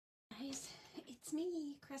it's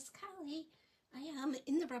me, Chris Colley. I am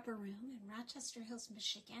in the Rubber Room in Rochester Hills,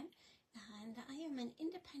 Michigan, and I am an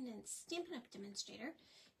independent Stampin' Up! Demonstrator.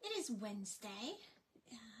 It is Wednesday,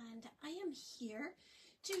 and I am here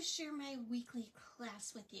to share my weekly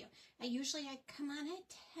class with you. I come on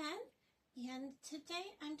at 10, and today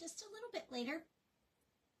I'm just a little bit later.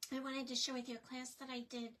 I wanted to share with you a class that I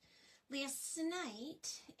did last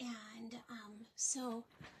night, and so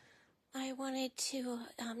I wanted to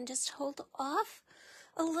just hold off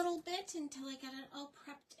a little bit until I got it all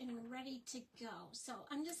prepped and ready to go. So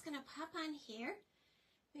I'm just going to pop on here,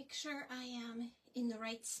 make sure I am in the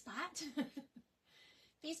right spot.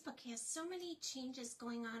 Facebook has so many changes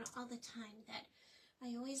going on all the time that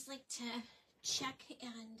I always like to check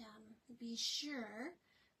and be sure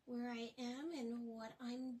where I am and what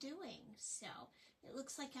I'm doing. So it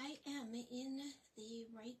looks like I am in the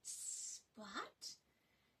right spot,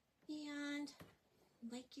 and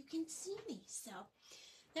like you can see me, so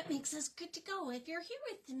that makes us good to go. If you're here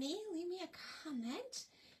with me, leave me a comment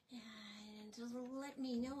and let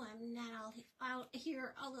me know I'm not all out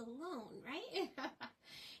here all alone, right?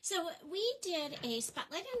 So we did a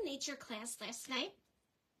Spotlight on Nature class last night,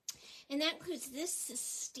 and that includes this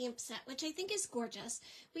stamp set, which I think is gorgeous.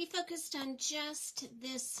 We focused on just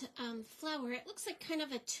this flower. It looks like kind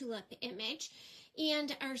of a tulip image,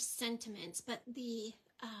 and our sentiments, but the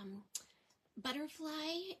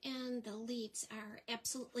butterfly and the leaves are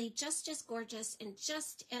absolutely just as gorgeous and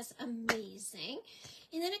just as amazing.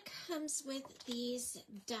 And then it comes with these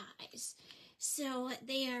dies. So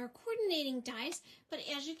they are coordinating dies, but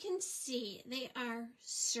as you can see, they are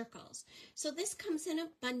circles. So this comes in a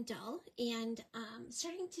bundle, and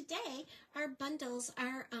starting today, our bundles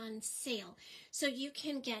are on sale. So you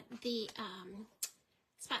can get the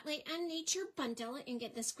Spotlight on Nature bundle and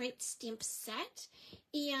get this great stamp set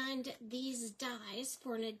and these dies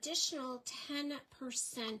for an additional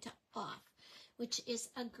 10% off, which is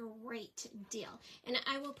a great deal. And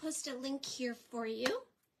I will post a link here for you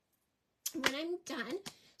when I'm done,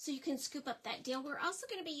 so you can scoop up that deal. We're also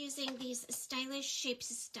going to be using these Stylish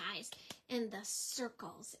Shapes dies and the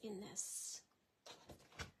circles in this.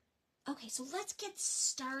 Okay, so let's get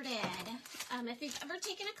started. If you've ever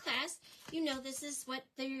taken a class, you know this is what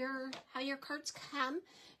how your cards come,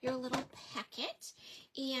 your little packet.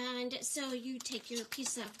 And so you take your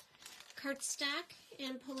piece of cardstock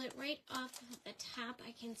and pull it right off the top.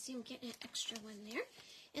 I can see I'm getting an extra one there.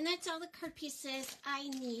 And that's all the card pieces I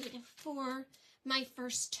need for my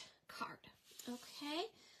first card. Okay,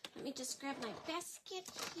 let me just grab my basket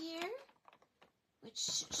here, which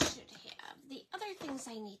should have the other things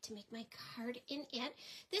I need to make my card in it.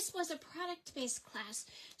 This was a product-based class,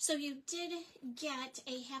 so you did get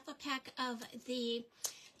a half a pack of the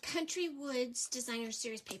Country Woods Designer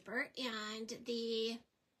Series paper and the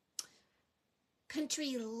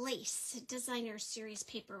Country Lace Designer Series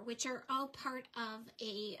paper, which are all part of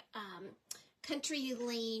a Country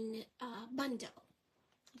Lane bundle.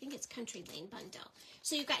 I think it's Country Lane bundle.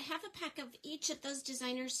 So you've got half a pack of each of those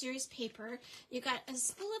Designer Series paper. You got a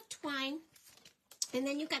spool of twine, and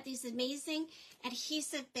then you've got these amazing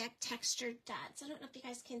adhesive back textured dots. I don't know if you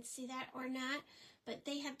guys can see that or not, but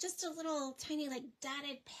they have just a little tiny like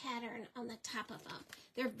dotted pattern on the top of them.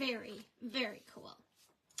 They're very, very cool.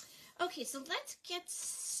 Okay, so let's get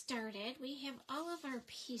started. We have all of our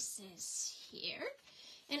pieces here.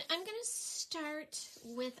 And I'm going to start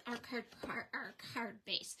with our card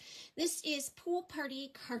base. This is Pool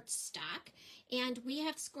Party cardstock, and we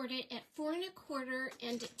have scored it at 4 1/4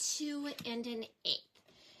 and 2 1/8.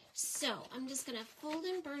 So I'm just going to fold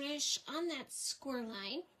and burnish on that score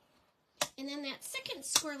line. And then that second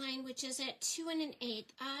score line, which is at 2 1/8,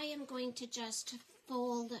 I am going to just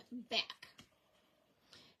fold back.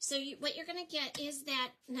 So what you're going to get is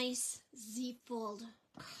that nice Z-fold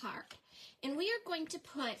card. And we are going to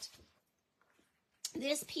put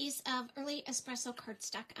this piece of Early Espresso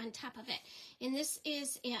cardstock on top of it. And this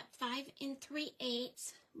is at 5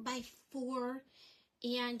 3/8 by 4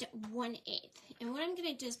 1/8. And what I'm going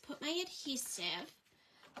to do is put my adhesive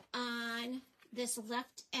on this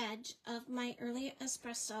left edge of my Early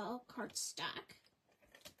Espresso cardstock.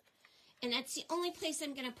 And that's the only place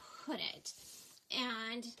I'm going to put it.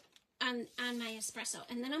 And on my espresso.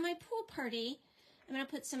 And then on my Pool Party, I'm going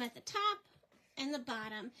to put some at the top and the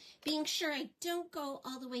bottom, being sure I don't go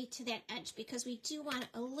all the way to that edge because we do want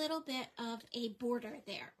a little bit of a border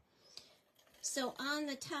there. So on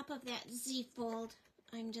the top of that Z fold,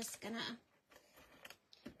 I'm just going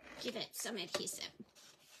to give it some adhesive.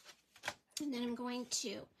 And then I'm going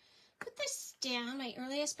to put this down, my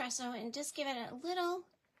Early Espresso, and just give it a little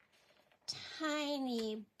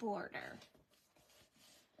tiny border.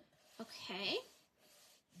 Okay,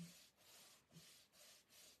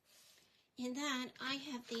 And then I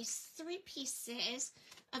have these 3 pieces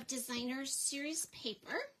of Designer Series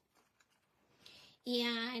paper.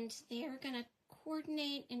 And they're going to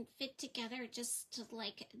coordinate and fit together just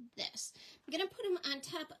like this. I'm going to put them on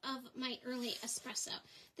top of my early espresso.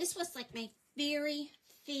 This was like my very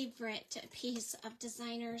favorite piece of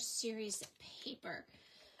Designer Series paper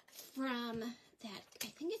from that, I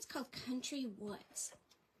think it's called Country Woods.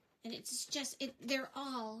 And it's just, they're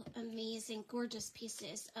all amazing, gorgeous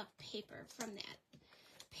pieces of paper from that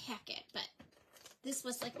packet. But this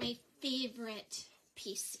was like my favorite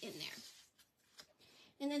piece in there.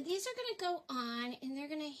 And then these are going to go on, and they're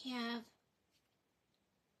going to have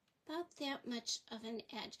about that much of an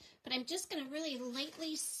edge. But I'm just going to really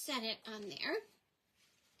lightly set it on there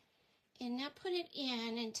and not put it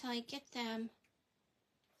in until I get them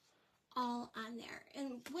all on there.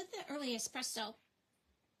 And with the early espresso,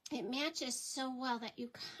 it matches so well that you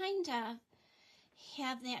kind of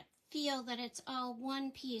have that feel that it's all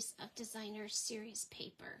one piece of Designer Series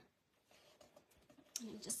paper. And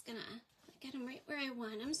I'm just going to get them right where I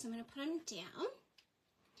want them, so I'm going to put them down.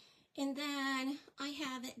 And then I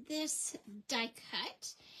have this die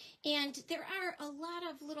cut, and there are a lot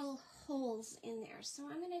of little holes in there. So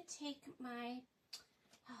I'm going to take my,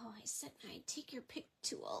 I said I'd take your pick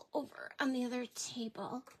tool over on the other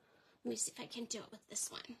table. Let me see if I can do it with this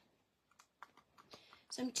one.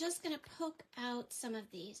 So I'm just going to poke out some of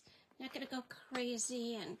these. I'm not going to go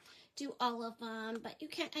crazy and do all of them, but you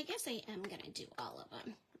can, I guess I am going to do all of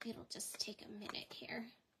them. It'll just take a minute here.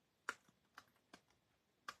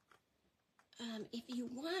 If you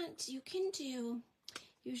want, you can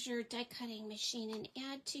use your die cutting machine and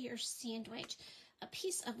add to your sandwich a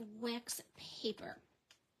piece of wax paper.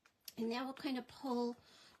 And that will kind of pull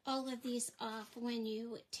all of these off when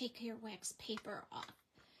you take your wax paper off.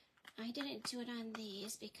 I didn't do it on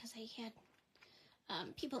these because I had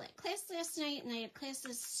people at class last night, and I had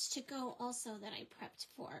classes to go also that I prepped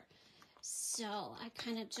for. So I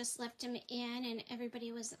kind of just left them in, and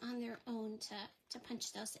everybody was on their own to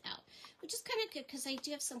punch those out, which is kind of good because I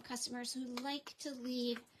do have some customers who like to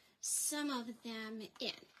leave some of them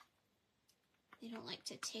in. They don't like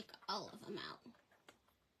to take all of them out.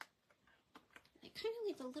 I kind of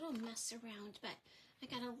leave a little mess around, but I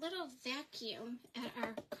got a little vacuum at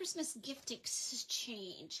our Christmas gift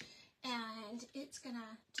exchange, and it's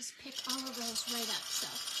gonna just pick all of those right up. So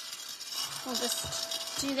we'll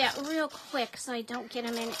just do that real quick so I don't get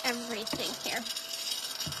them in everything here.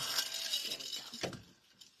 There we go.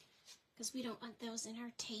 Because we don't want those in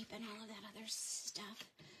our tape and all of that other stuff.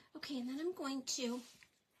 Okay, and then I'm going to,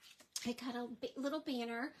 I got a little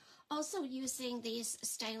banner, also using these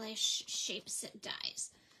stylish shapes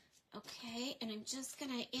dies. Okay, and I'm just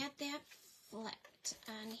going to add that flat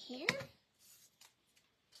on here.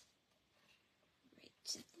 Right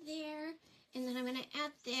to there. And then I'm going to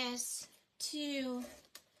add this to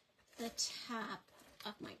the top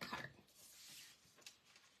of my card.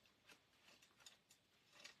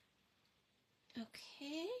 Okay,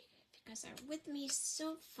 if you guys are with me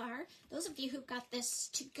so far, those of you who got this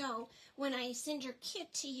to go, when I send your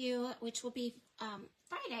kit to you, which will be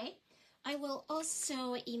Friday, I will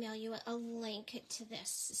also email you a link to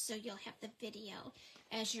this so you'll have the video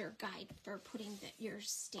as your guide for putting your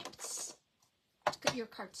stamps, your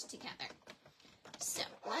cards together. So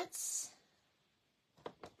let's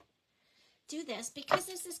do this. Because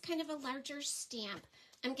this is kind of a larger stamp,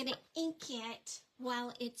 I'm going to ink it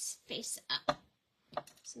while it's face up.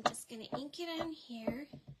 So I'm just going to ink it on here.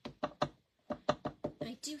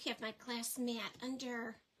 I do have my glass mat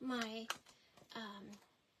under my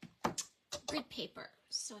grid paper.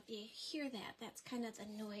 So if you hear that, that's kind of the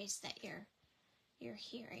noise that you're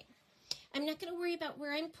hearing. I'm not going to worry about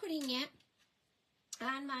where I'm putting it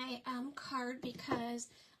on my card because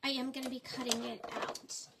I am going to be cutting it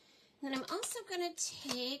out. And then I'm also going to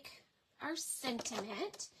take our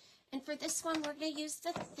sentiment, and for this one we're going to use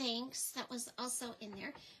the thanks that was also in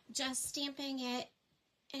there, just stamping it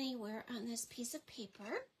anywhere on this piece of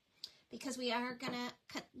paper because we are going to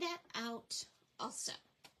cut that out also.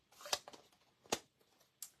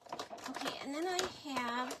 Okay, and then I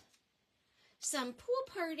have some Pool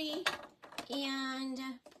Party and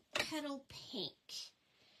Petal Pink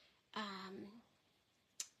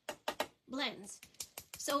blends.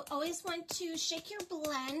 So always want to shake your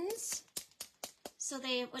blends so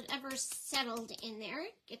they, whatever's settled in there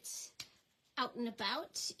gets out and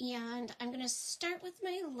about. And I'm going to start with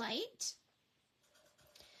my light.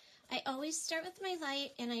 I always start with my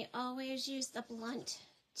light, and I always use the blunt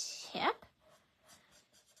tip.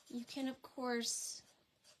 You can, of course,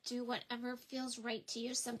 do whatever feels right to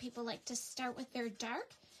you. Some people like to start with their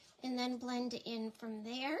dark and then blend in from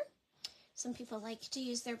there. Some people like to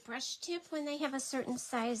use their brush tip when they have a certain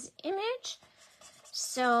size image.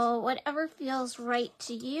 So whatever feels right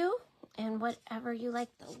to you and whatever you like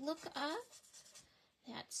the look of,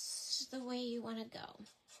 that's the way you want to go.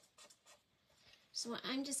 So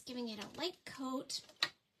I'm just giving it a light coat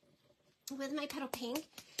with my petal pink.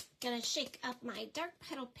 Gonna shake up my dark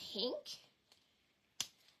petal pink.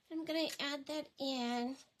 I'm gonna add that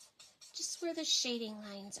in just where the shading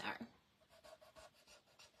lines are.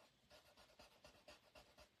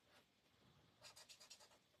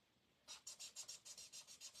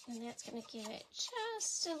 And that's going to give it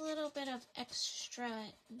just a little bit of extra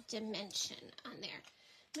dimension on there.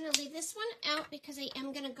 I'm going to leave this one out because I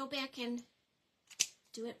am going to go back and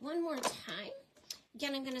do it one more time.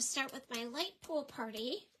 Again, I'm going to start with my light Pool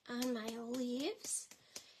Party on my leaves.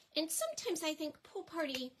 And sometimes I think Pool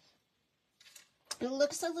Party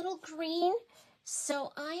looks a little green,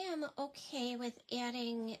 so I am okay with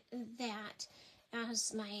adding that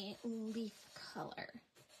as my leaf color.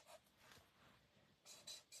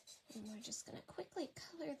 And we're just going to quickly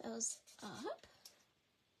color those up.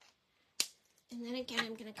 And then again,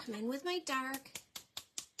 I'm going to come in with my dark,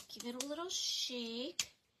 give it a little shake,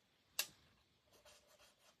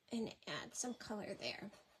 and add some color there.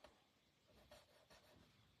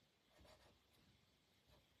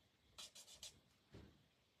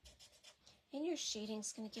 And your shading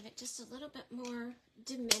is going to give it just a little bit more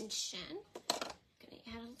dimension. Going to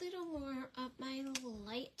add a little more of my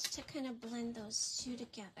light to kind of blend those two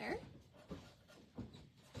together.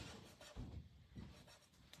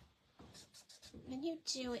 And you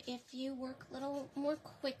do, if you work a little more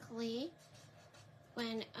quickly,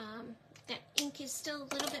 when that ink is still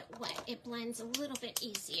a little bit wet, it blends a little bit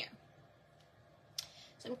easier.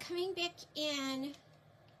 So I'm coming back in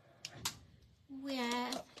with,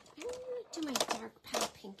 I'm going to do my dark petal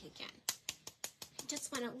pink again. I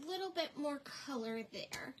just want a little bit more color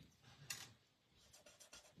there.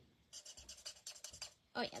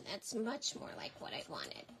 Oh yeah, that's much more like what I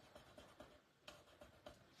wanted.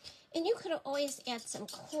 And you could always add some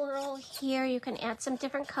coral here. You can add some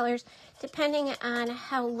different colors depending on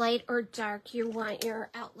how light or dark you want your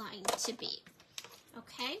outline to be.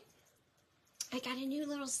 Okay? I got a new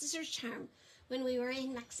little scissors charm when we were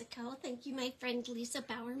in Mexico. Thank you, my friend Lisa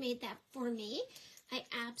Bauer made that for me. I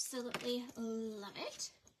absolutely love it.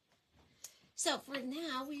 So for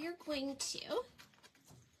now, we are going to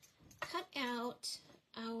cut out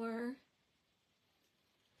our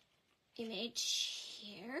image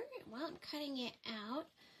here. While I'm cutting it out,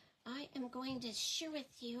 I am going to share with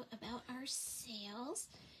you about our sales.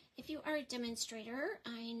 If you are a demonstrator,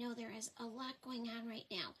 I know there is a lot going on right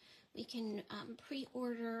now. We can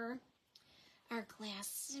pre-order our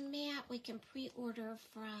glass mat. We can pre-order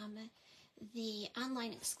from the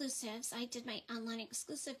online exclusives. I did my online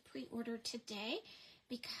exclusive pre-order today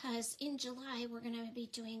because in July we're going to be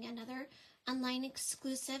doing another online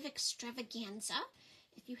exclusive extravaganza.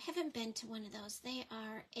 If you haven't been to one of those, they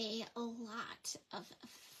are a lot of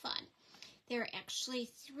fun. There are actually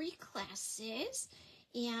 3 classes,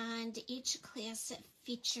 and each class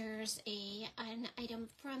features an item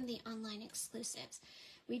from the online exclusives.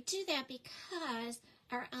 We do that because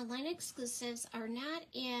our online exclusives are not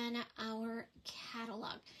in our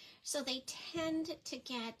catalog, so they tend to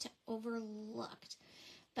get overlooked.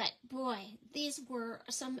 But boy, these were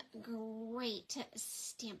some great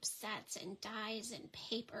stamp sets and dies and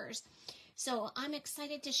papers. So I'm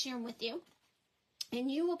excited to share them with you. And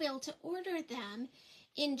you will be able to order them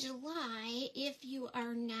in July if you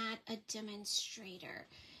are not a demonstrator.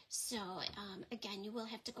 So again, you will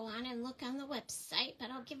have to go on and look on the website,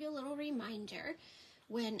 but I'll give you a little reminder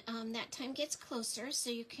when that time gets closer so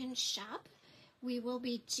you can shop. We will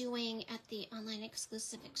be doing at the online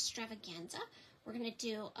exclusive extravaganza. We're going to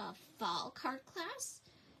do a fall card class,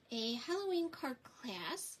 a Halloween card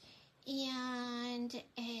class, and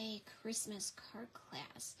a Christmas card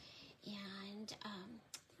class. And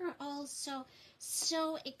they're all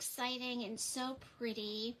so exciting and so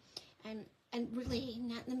pretty. I'm really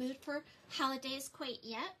not in the mood for holidays quite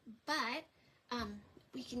yet, but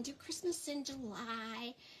we can do Christmas in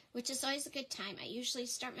July, which is always a good time. I usually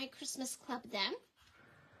start my Christmas club then,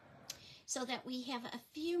 so that we have a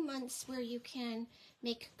few months where you can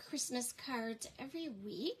make Christmas cards every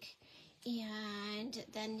week and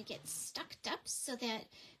then get stocked up so that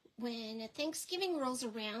when Thanksgiving rolls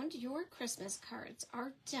around, your Christmas cards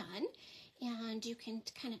are done and you can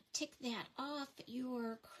kind of tick that off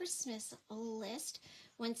your Christmas list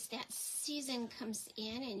once that season comes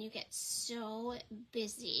in and you get so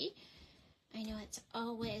busy. I know it's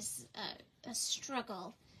always a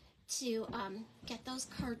struggle to get those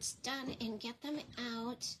cards done and get them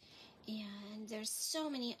out And there's so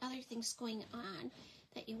many other things going on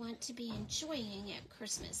that you want to be enjoying at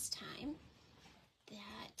Christmas time,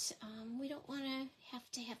 that we don't want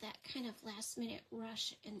to have that kind of last minute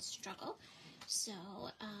rush and struggle. So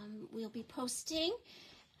we'll be posting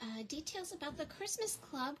details about the Christmas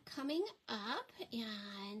Club coming up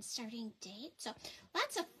and starting date. So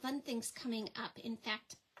lots of fun things coming up. In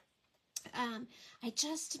fact, I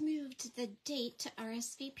just moved the date to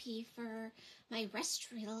RSVP for my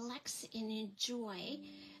Rest, Relax, and Enjoy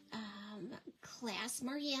class.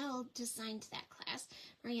 Marielle designed that class.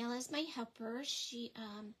 Marielle is my helper. She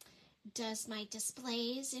does my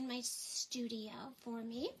displays in my studio for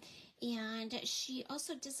me. And she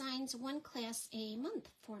also designs one class a month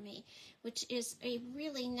for me, which is a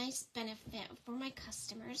really nice benefit for my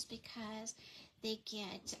customers because they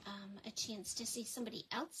get a chance to see somebody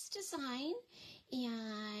else design.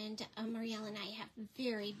 And Marielle and I have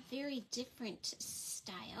very, very different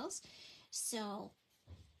styles. So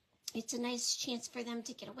it's a nice chance for them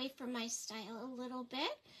to get away from my style a little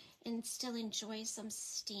bit and still enjoy some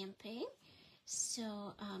stamping. So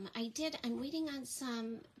I'm waiting on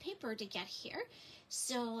some paper to get here.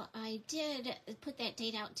 So I did put that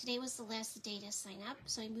date out. Today was the last day to sign up.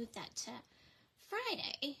 So I moved that to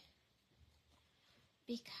Friday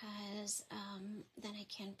because then I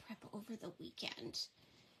can prep over the weekend.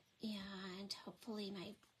 And hopefully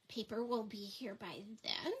my paper will be here by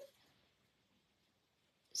then.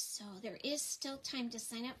 So there is still time to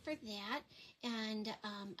sign up for that. And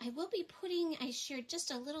I will be I shared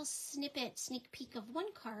just a little sneak peek of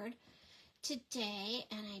one card today.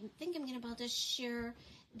 And I think I'm going to be able to share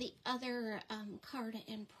the other card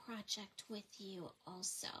and project with you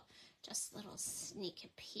also. Just little sneak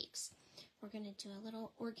peeks. We're going to do a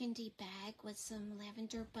little organdy bag with some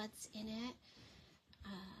lavender buds in it.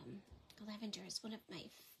 Lavender is one of my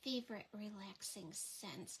favorite relaxing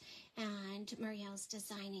scents, and Marielle's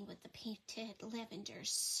designing with the painted lavender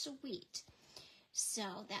suite. So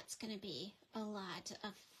that's going to be a lot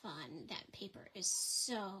of fun. That paper is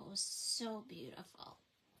so beautiful.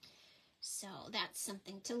 So that's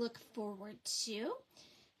something to look forward to.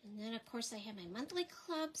 And then, of course, I have my monthly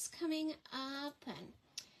clubs coming up, and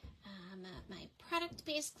my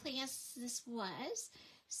product-based class this was.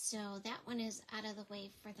 So that one is out of the way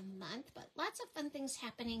for the month, but lots of fun things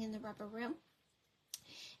happening in the Rubber Room.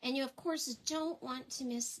 And you, of course, don't want to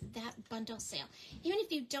miss that bundle sale. Even if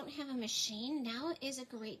you don't have a machine, now is a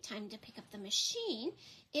great time to pick up the machine.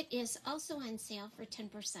 It is also on sale for 10%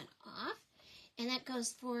 off. And that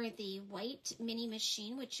goes for the white mini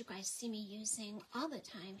machine, which you guys see me using all the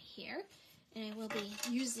time here. And I will be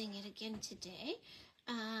using it again today.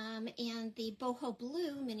 And the boho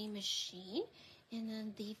blue mini machine. And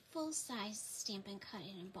then the full-size Stamp and Cut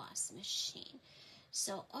and Emboss machine.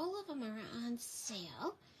 So all of them are on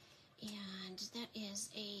sale, and that is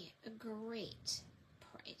a great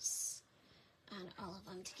price on all of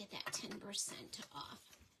them to get that 10% off.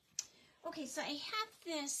 Okay, so I have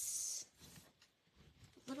this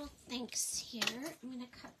little thanks here. I'm going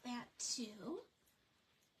to cut that too.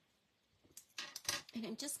 And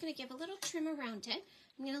I'm just going to give a little trim around it.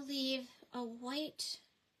 I'm going to leave a white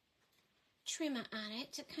trim on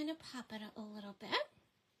it to kind of pop it a little bit.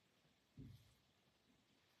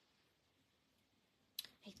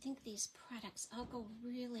 I think these products all go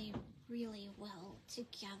really, really well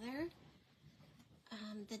together.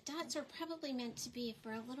 The dots are probably meant to be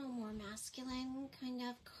for a little more masculine kind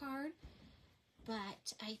of card,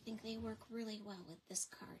 but I think they work really well with this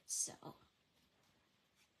card. So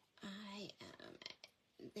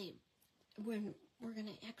we're going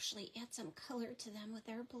to actually add some color to them with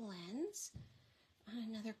our blends on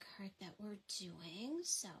another card that we're doing.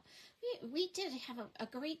 So we did have a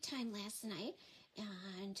great time last night,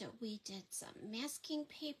 and we did some masking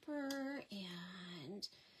paper and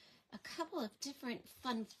a couple of different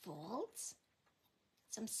fun folds,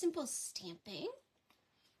 some simple stamping.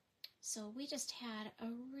 So we just had a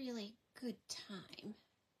really good time.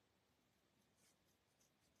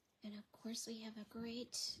 And of course we have a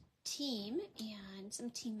great team, and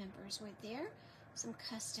some team members were there, some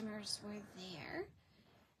customers were there.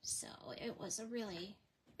 So it was a really,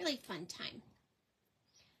 really fun time.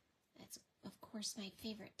 That's, of course, my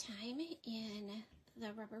favorite time in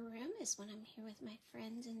the Rubber Room is when I'm here with my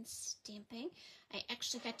friends and stamping. I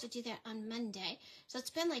actually got to do that on Monday. So it's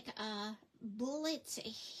been like a bullet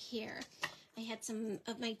here. I had some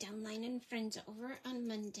of my downline and friends over on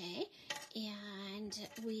Monday, and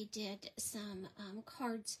we did some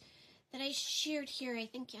cards that I shared here, I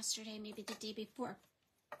think yesterday, maybe the day before,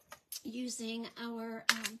 using our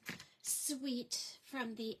suite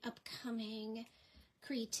from the upcoming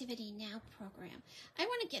Creativity Now program. I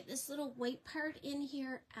want to get this little white part in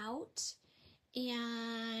here out,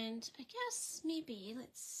 and I guess maybe,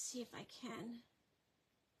 let's see if I can.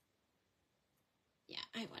 Yeah,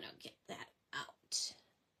 I want to get that out.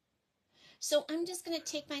 So I'm just going to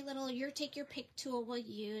take my little, take your pick tool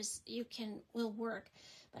will work,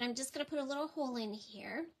 but I'm just going to put a little hole in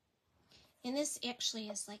here. And this actually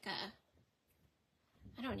is like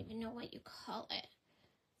I don't even know what you call it.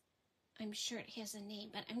 I'm sure it has a name,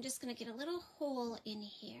 but I'm just going to get a little hole in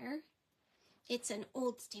here. It's an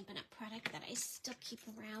old Stampin' Up! Product that I still keep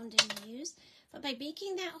around and use. But by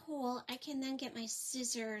making that hole, I can then get my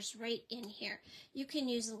scissors right in here. You can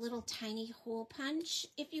use a little tiny hole punch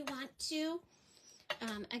if you want to.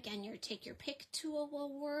 Again, take your pick tool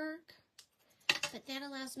will work. But that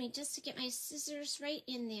allows me just to get my scissors right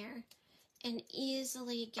in there and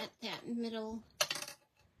easily get that middle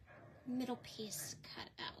piece cut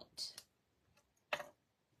out.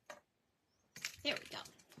 There we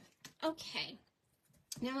go. Okay.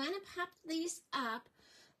 Now I'm going to pop these up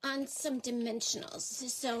on some dimensionals.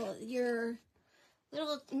 So your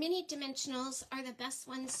little mini dimensionals are the best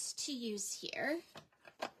ones to use here.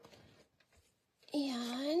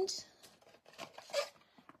 And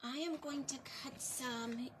I am going to cut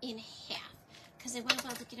some in half because I want to be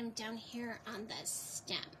able to get them down here on the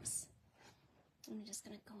stems. I'm just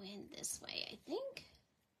going to go in this way, I think.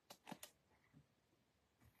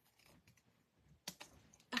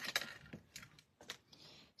 Okay.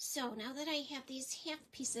 So now that I have these half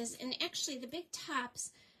pieces, and actually the big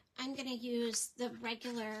tops, I'm going to use the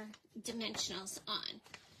regular dimensionals on.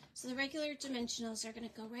 So the regular dimensionals are going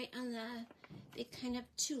to go right on the big kind of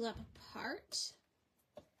tulip part.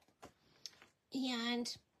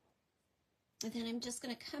 And then I'm just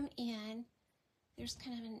going to come in. There's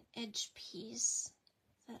kind of an edge piece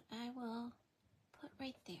that I will put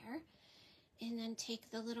right there. And then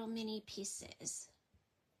take the little mini pieces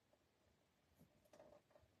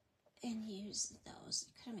and use those.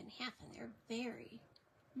 Cut them in half, and they're very,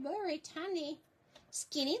 very tiny,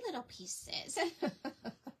 skinny little pieces.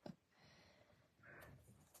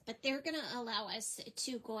 But they're going to allow us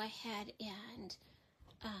to go ahead and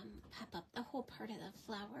pop up the whole part of the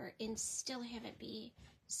flower and still have it be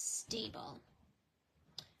stable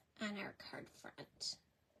on our card front.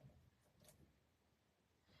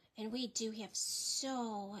 And we do have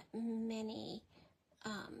so many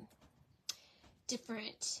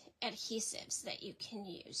different adhesives that you can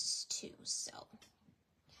use too. So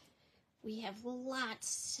we have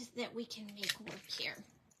lots that we can make work here.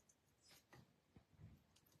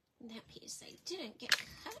 That piece I didn't get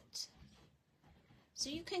cut. So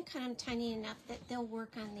you can cut them tiny enough that they'll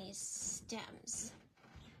work on these stems.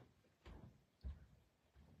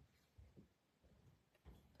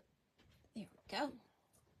 There we go.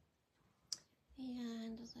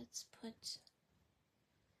 And let's put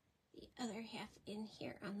the other half in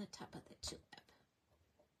here on the top of the tulip.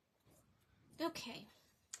 Okay.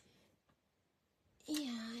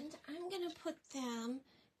 And I'm going to put them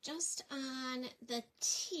just on the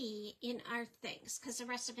T in our things, because the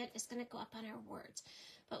rest of it is going to go up on our words.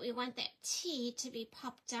 But we want that T to be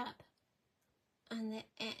popped up on the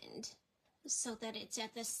end so that it's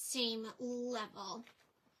at the same level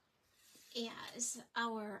as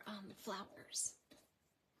our flowers.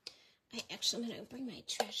 I actually am going to bring my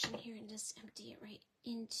trash in here and just empty it right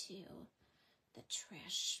into the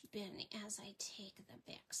trash bin as I take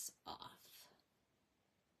the backs off.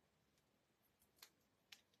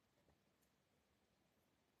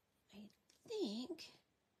 I think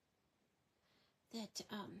that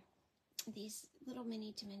these little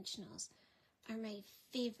mini dimensionals are my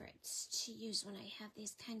favorites to use when I have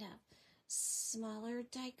these kind of smaller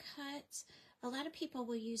die cuts. A lot of people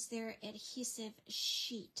will use their adhesive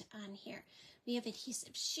sheet on here. We have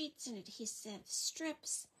adhesive sheets and adhesive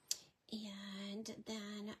strips, and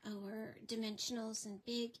then our dimensionals in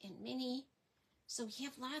big and mini. So we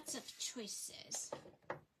have lots of choices.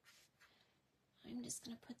 I'm just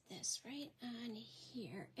going to put this right on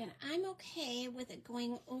here, and I'm okay with it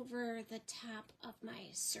going over the top of my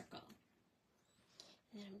circle.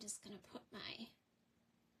 And then I'm just going to put my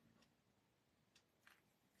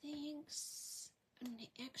things. I'm going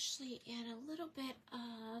to actually add a little bit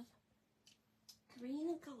of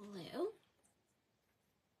green glue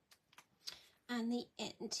on the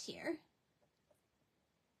end here,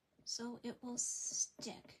 so it will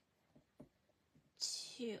stick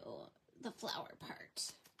to the flower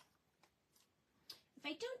part. If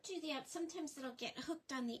I don't do that, sometimes it'll get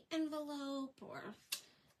hooked on the envelope or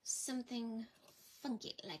something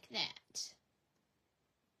funky like that.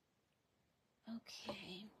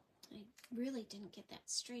 Okay, I really didn't get that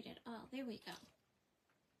straight at all. There we go.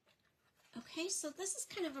 Okay, so this is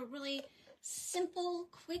kind of a really simple,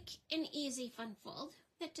 quick, and easy fun fold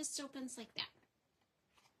that just opens like that.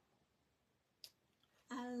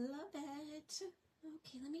 I love it.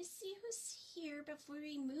 Okay, let me see who's here before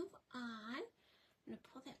we move on. I'm going to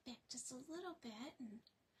pull that back just a little bit.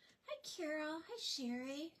 Hi, Carol. Hi,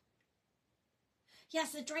 Sherry.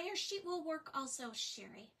 Yes, the dryer sheet will work also,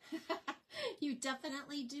 Sherry. You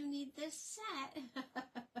definitely do need this set.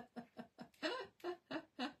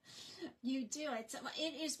 You do.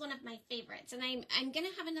 It is one of my favorites, and I'm going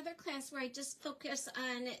to have another class where I just focus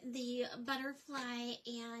on the butterfly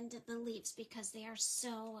and the leaves because they are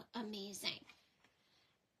so amazing.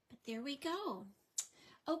 But there we go.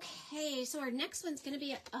 Okay, so our next one's going to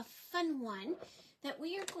be a fun one that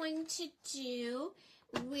we are going to do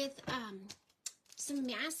with some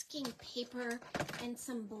masking paper and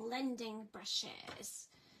some blending brushes.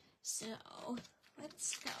 So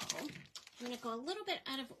let's go. I'm going to go a little bit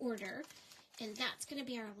out of order, and that's going to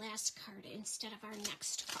be our last card instead of our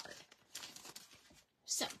next card.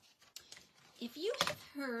 So, if you have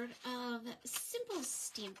heard of simple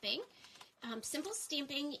stamping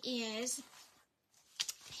is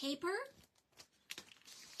paper,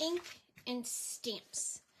 ink, and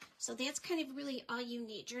stamps. So that's kind of really all you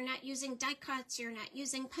need. You're not using die cuts, you're not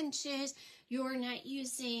using punches, you're not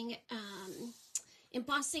using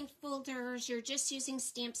embossing folders, you're just using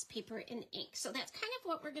stamps, paper, and ink. So that's kind of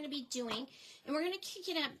what we're going to be doing. And we're going to kick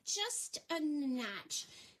it up just a notch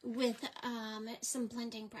with some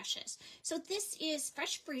blending brushes. So this is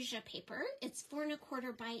fresh freesia paper. It's 4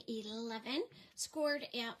 1/4 by 11, scored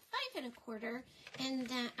at 5 1/4,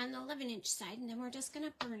 and on the 11-inch side. And then we're just going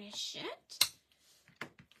to burnish it.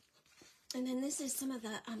 And then this is some of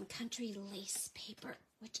the country lace paper,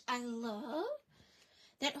 which I love.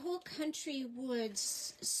 That whole Country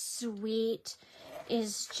Woods suite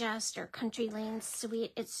is just, or Country Lane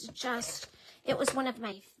suite, it was one of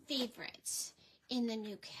my favorites in the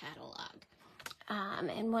new catalog.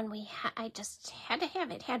 And when I just had to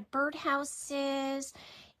have it. It had birdhouses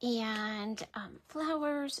and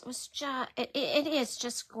flowers. It was just, it is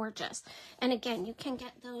just gorgeous. And again, you can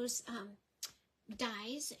get those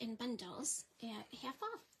dies in bundles at half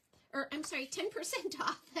off. Or, I'm sorry, 10%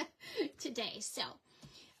 off today. So,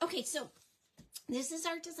 okay, so this is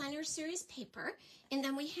our designer series paper, and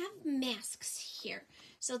then we have masks here.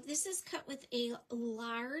 So this is cut with a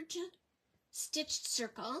large stitched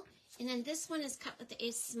circle, and then this one is cut with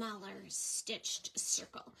a smaller stitched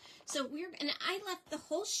circle. So and I left the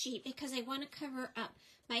whole sheet because I want to cover up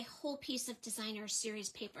my whole piece of designer series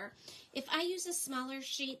paper. If I use a smaller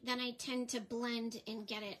sheet, then I tend to blend and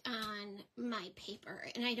get it on my paper,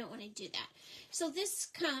 and I don't want to do that. So this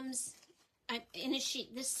comes in a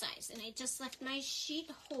sheet this size, and I just left my sheet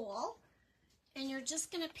whole, and you're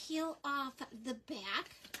just going to peel off the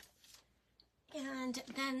back, and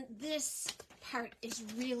then this part is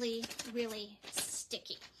really, really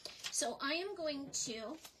sticky. So I am going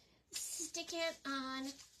to stick it on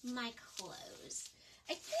my clothes.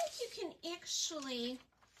 I think you can actually,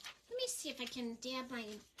 let me see if I can dab my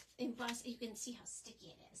emboss. You can see how sticky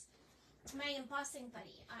it is. My embossing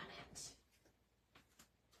buddy on it.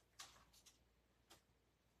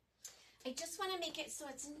 I just want to make it so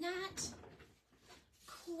it's not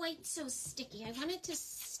quite so sticky. I want it to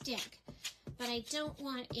stick, but I don't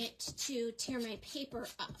want it to tear my paper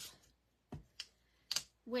up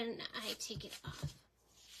when I take it off.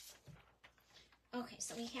 Okay,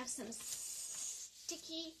 so we have some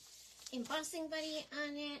sticky embossing buddy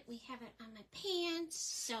on it. We have it on my pants.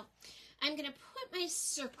 So I'm going to put my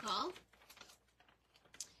circle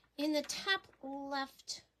in the top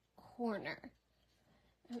left corner.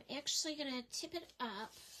 I'm actually going to tip it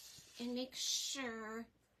up and make sure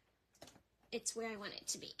it's where I want it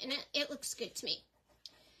to be. And it looks good to me.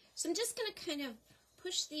 So I'm just going to kind of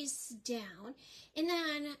push these down. And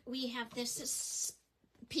then we have this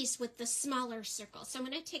piece with the smaller circle. So I'm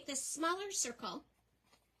going to take this smaller circle,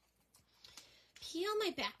 peel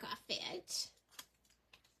my back off it,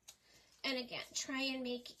 and again, try and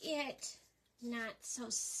make it not so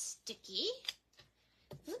sticky.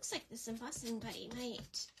 It looks like this embossing buddy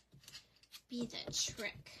might be the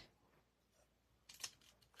trick.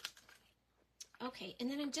 Okay, and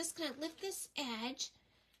then I'm just going to lift this edge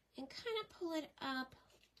and kind of pull it up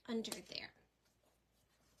under there.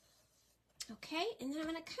 Okay, and then I'm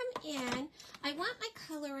going to come in. I want my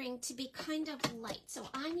coloring to be kind of light, so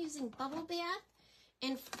I'm using Bubble Bath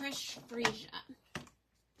and Fresh Freesia.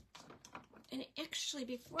 And actually,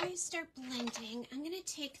 before I start blending, I'm going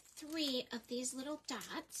to take 3 of these little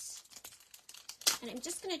dots. And I'm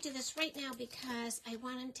just going to do this right now because I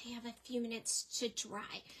want them to have a few minutes to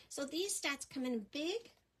dry. So these dots come in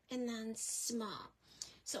big and then small.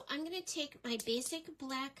 So I'm going to take my basic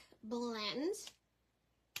black blend,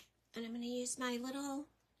 and I'm going to use my little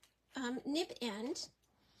nib end,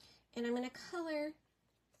 and I'm going to color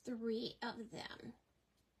 3 of them.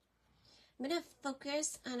 I'm going to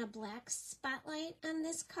focus on a black spotlight on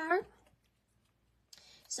this card.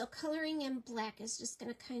 So coloring in black is just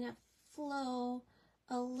going to kind of flow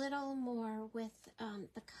a little more with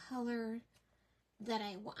the color that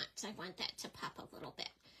I want. I want that to pop a little bit.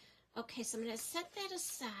 Okay, so I'm going to set that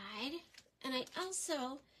aside, and I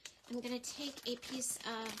also am going to take a piece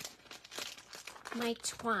of my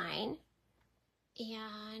twine,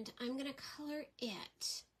 and I'm going to color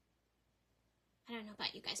it. I don't know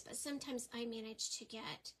about you guys, but sometimes I manage to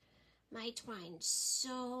get my twine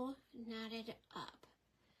so knotted up.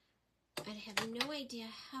 I have no idea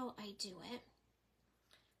how I do it,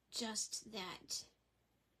 just that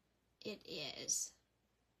it is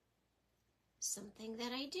something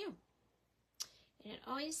that I do. And it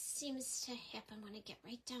always seems to happen when I get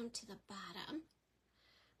right down to the bottom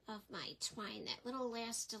of my twine. That little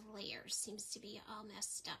last layer seems to be all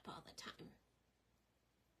messed up all the time.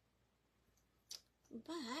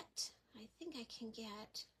 But I think I can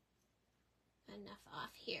get enough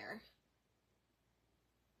off here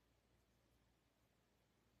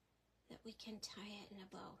that we can tie it in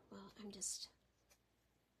a bow. Well,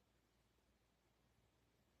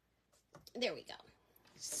 there we go.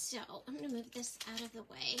 So I'm going to move this out of the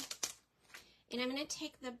way, and I'm going to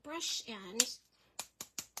take the brush end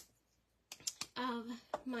of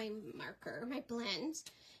my marker, my blend.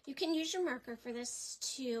 You can use your marker for this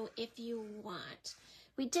too if you want.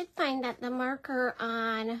 We did find that the marker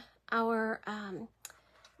on our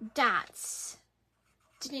dots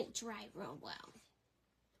didn't dry real well.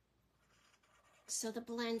 So the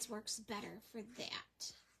blends works better for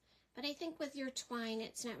that. But I think with your twine,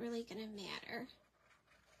 it's not really going to matter.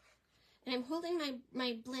 And I'm holding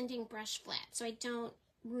my blending brush flat so I don't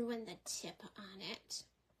ruin the tip on it.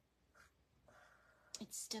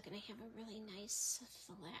 It's still going to have a really nice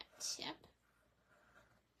flat tip.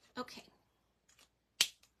 Okay.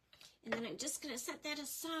 And then I'm just going to set that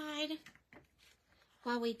aside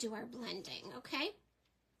while we do our blending, okay?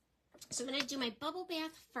 So I'm going to do my bubble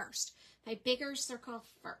bath first, my bigger circle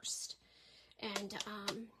first. And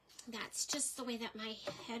that's just the way that my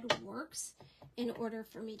head works in order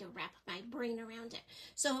for me to wrap my brain around it.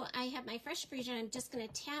 So I have my fresh freezer. I'm just going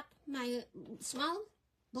to tap my small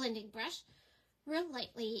blending brush real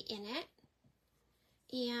lightly in it.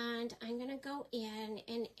 And I'm going to go in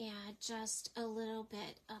and add just a little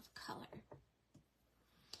bit of color.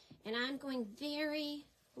 And I'm going very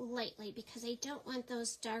lightly because I don't want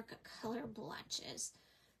those dark color blotches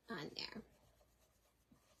on there.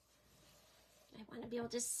 I want to be able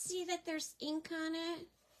to see that there's ink on it,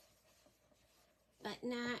 but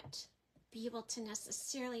not be able to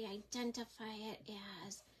necessarily identify it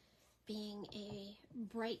as being a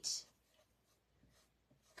bright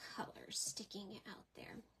color sticking out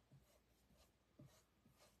there.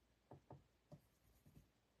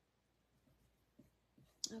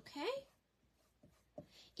 Okay?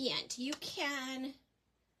 And you can,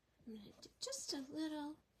 I'm going to do just a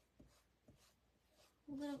little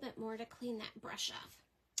bit more to clean that brush off.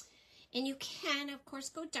 And you can, of course,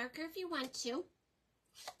 go darker if you want to.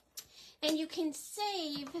 And you can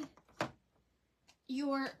save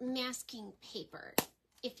your masking paper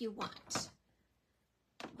if you want.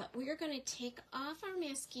 But we're going to take off our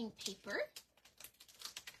masking paper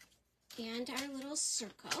and our little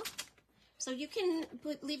circle. So you can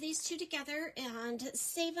leave these two together and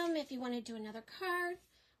save them if you want to do another card,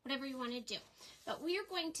 whatever you want to do. But we are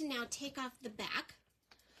going to now take off the back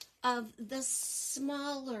of the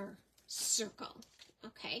smaller circle,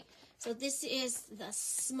 okay? So this is the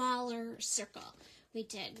smaller circle. We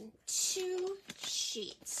did 2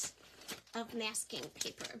 sheets of masking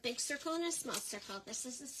paper, a big circle and a small circle. This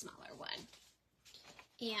is the smaller one.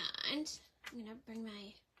 And I'm going to bring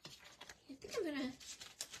I think I'm going to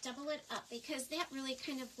double it up because that really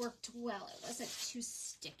kind of worked well. It wasn't too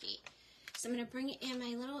sticky. So I'm going to bring in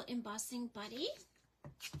my little embossing buddy.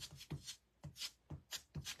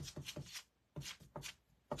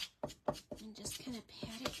 And just kind of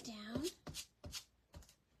pat it down.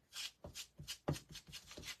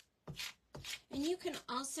 And you can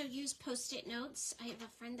also use Post-it notes. I have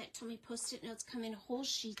a friend that told me Post-it notes come in whole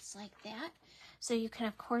sheets like that. So you can,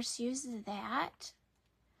 of course, use that.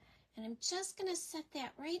 And I'm just going to set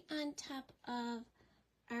that right on top of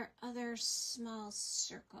our other small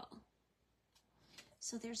circle.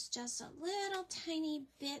 So there's just a little tiny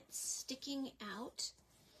bit sticking out.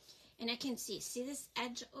 And I can see this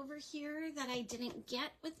edge over here that I didn't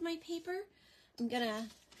get with my paper? I'm going to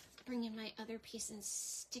bring in my other piece and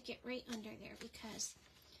stick it right under there, because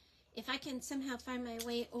if I can somehow find my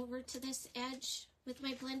way over to this edge with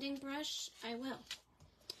my blending brush, I will.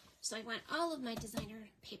 So I want all of my designer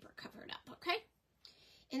paper covered up, okay?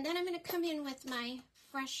 And then I'm going to come in with my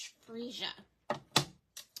fresh freesia.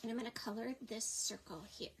 And I'm going to color this circle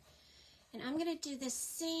here. And I'm going to do the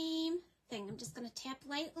same thing. I'm just going to tap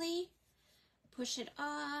lightly, push it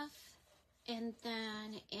off, and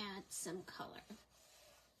then add some color.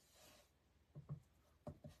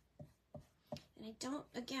 And I don't,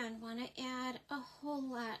 again, want to add a whole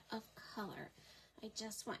lot of color. I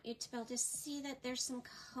just want you to be able to see that there's some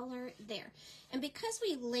color there. And because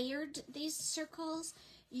we layered these circles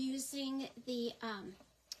using the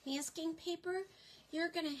masking paper, you're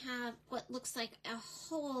going to have what looks like a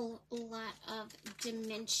whole lot of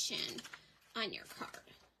dimension on your card.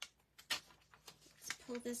 Let's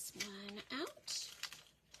pull this one out.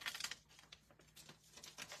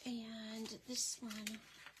 And this one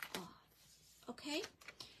off. Okay?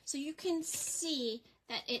 So you can see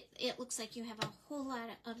that it looks like you have a whole lot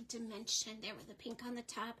of dimension there with the pink on the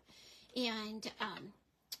top and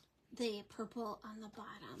the purple on the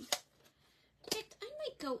bottom. In fact, I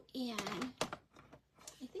might go in,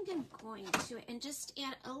 I think I'm going to, and just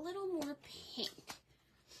add a little more pink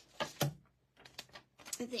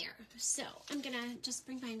there. So I'm going to just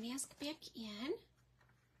bring my mask back in,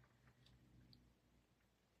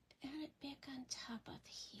 add it back on top of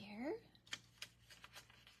here.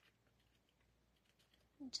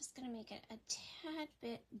 I'm just going to make it a tad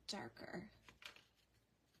bit darker.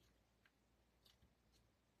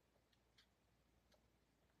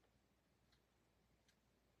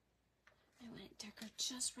 I want it darker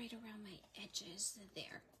just right around my edges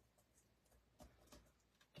there.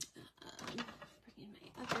 Bring in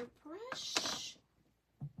my other brush.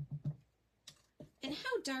 And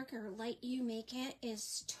how dark or light you make it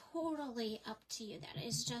is totally up to you. That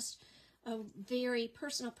is just a very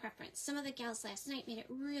personal preference. Some of the gals last night made it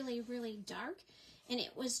really, really dark, and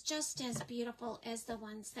it was just as beautiful as the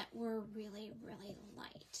ones that were really, really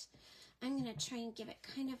light. I'm going to try and give it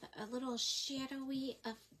kind of a little shadowy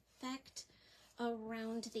effect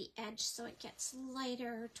around the edge so it gets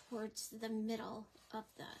lighter towards the middle of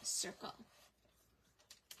the circle.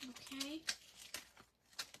 Okay.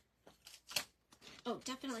 Oh,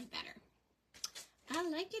 definitely better. I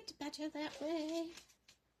like it better that way.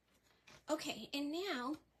 Okay, and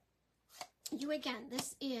now,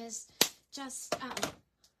 this is just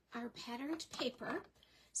our patterned paper.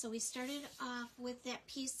 So we started off with that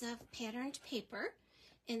piece of patterned paper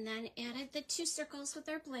and then added the 2 circles with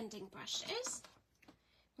our blending brushes.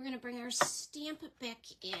 We're going to bring our stamp back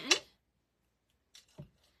in.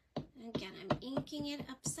 And again, I'm inking it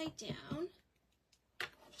upside down.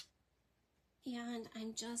 And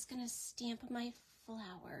I'm just going to stamp my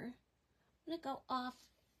flower. I'm going to go off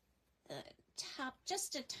the top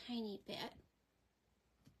just a tiny bit.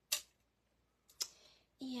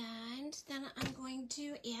 And then I'm going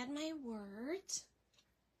to add my words.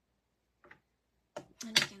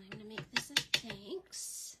 And again, I'm going to make this a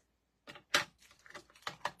thanks.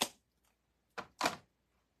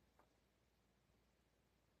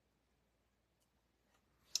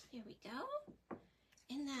 Here we go.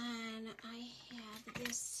 And then I have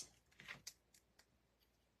this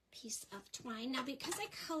piece of twine. Now, because I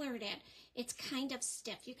colored it, it's kind of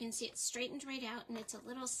stiff. You can see it's straightened right out and it's a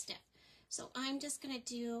little stiff. So I'm just going to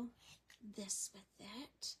do this with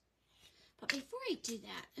it. But before I do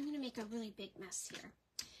that, I'm going to make a really big mess here.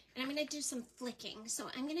 And I'm going to do some flicking. So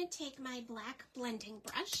I'm going to take my black blending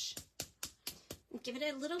brush and give it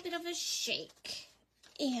a little bit of a shake.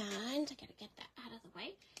 And I got to get that out of the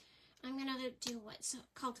way. I'm going to do what's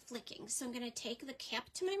called flicking. So I'm going to take the cap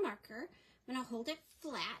to my marker. I'm going to hold it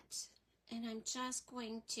flat. And I'm just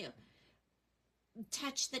going to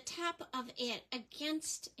touch the top of it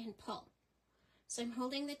against and pull. So I'm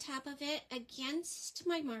holding the top of it against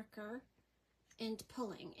my marker and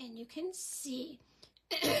pulling. And you can see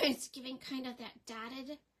it's giving kind of that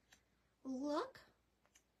dotted look.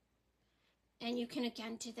 And you can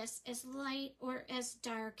again do this as light or as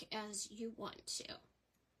dark as you want to.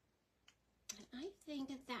 And I think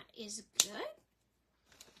that is good.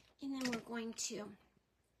 And then we're going to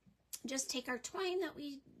just take our twine that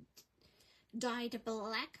we dyed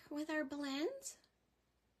black with our blends.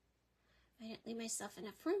 I didn't leave myself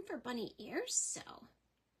enough room for bunny ears, so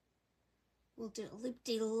we'll do a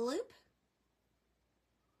loop-de-loop.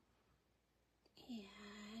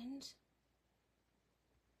 And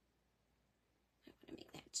I want to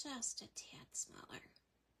make that just a tad smaller.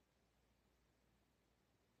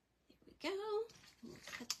 There we go. We'll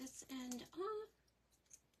cut this end off.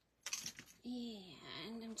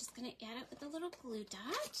 And I'm I'm just going to add it with a little glue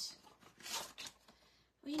dot.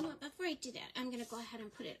 Well, you know what? Before I do that, I'm going to go ahead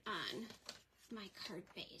and put it on my card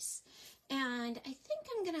base. And I think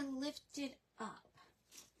I'm going to lift it up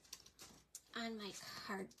on my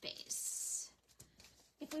card base.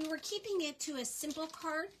 If we were keeping it to a simple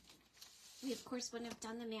card, we of course wouldn't have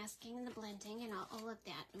done the masking and the blending and all of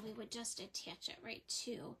that, and we would just attach it right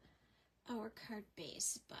to our card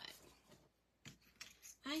base. But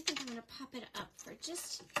I think I'm going to pop it up for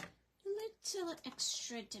just a little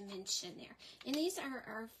extra dimension there. And these are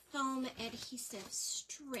our foam adhesive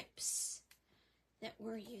strips that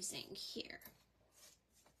we're using here.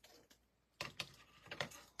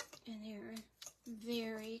 And they're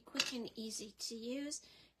very quick and easy to use.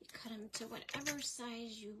 You cut them to whatever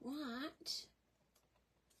size you want.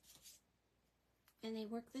 And they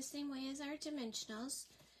work the same way as our dimensionals.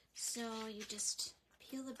 So you just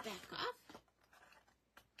peel the back off.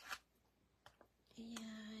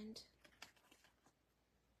 And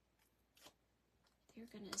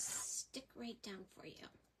they're going to stick right down for you.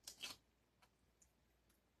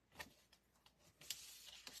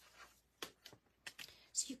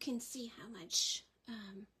 So you can see how much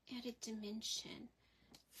added dimension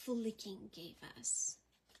flicking gave us.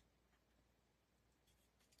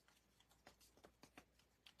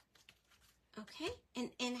 Okay,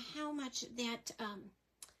 and how much that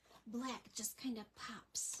black just kind of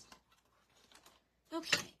pops.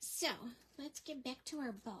 Okay, so let's get back to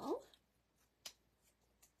our bow.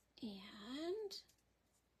 And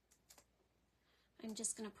I'm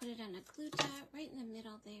just going to put it on a glue dot right in the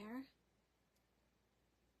middle there.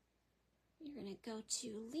 We're going to go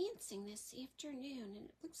to Lansing this afternoon, and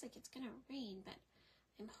it looks like it's going to rain, but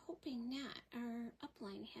I'm hoping not. Our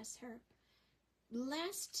upline has her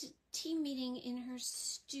last team meeting in her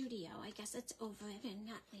studio. I guess it's Ovid and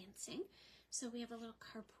not Lansing. So we have a little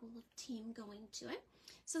carpool of team going to it.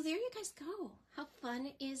 So there you guys go. How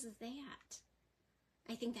fun is that?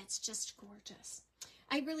 I think that's just gorgeous.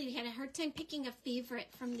 I really had a hard time picking a favorite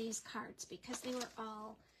from these cards because they were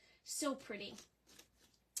all so pretty.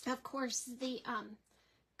 Of course, the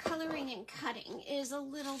coloring and cutting is a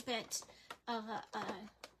little bit of a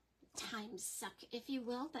time suck, if you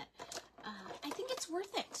will, but I think it's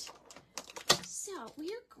worth it. So we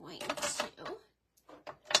are going to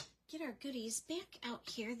get our goodies back out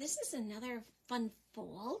here. This is another fun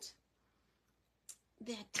fold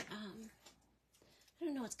that, I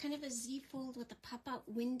don't know, it's kind of a Z fold with a pop-out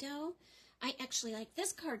window. I actually like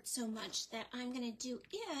this card so much that I'm going to do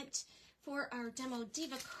it for our Demo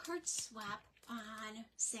Diva card swap on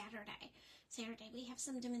Saturday. We have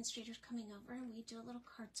some demonstrators coming over and we do a little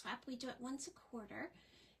card swap. We do it once a quarter,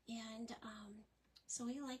 and so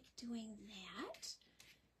we like doing that.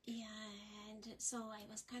 And so I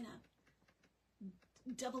was kind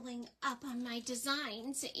of doubling up on my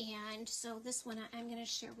designs, and so this one I'm going to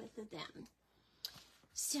share with them.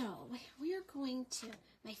 So we are going to,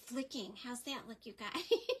 my flicking, how's that look, you guys?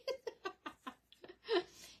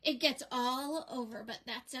 It gets all over, but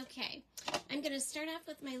that's okay. I'm going to start off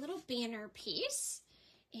with my little banner piece,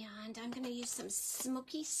 and I'm going to use some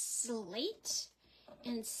smoky slate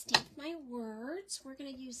and stamp my words. We're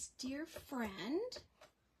going to use Dear Friend.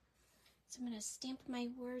 So I'm going to stamp my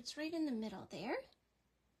words right in the middle there.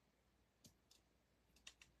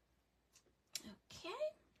 Okay.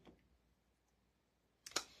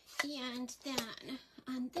 And then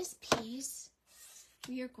on this piece,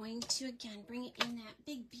 we are going to, again, bring in that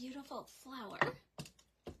big, beautiful flower.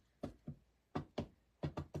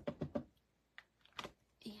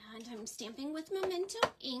 And I'm stamping with Memento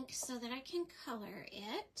ink so that I can color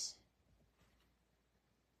it.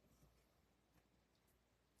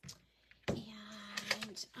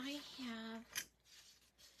 And I have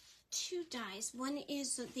two dies. One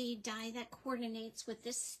is the die that coordinates with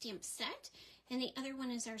this stamp set, and the other one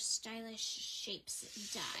is our Stylish Shapes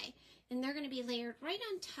die. And they're going to be layered right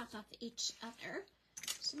on top of each other.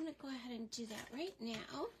 So I'm going to go ahead and do that right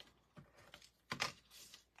now.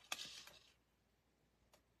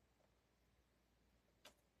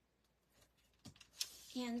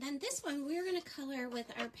 And then this one we're going to color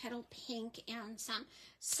with our Petal Pink and some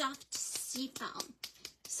soft seafoam.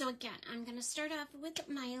 So again, I'm going to start off with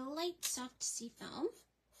my light soft seafoam.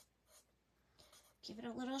 Give it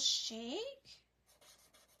a little shake.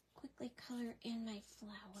 Quickly color in my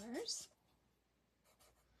flowers.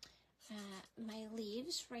 My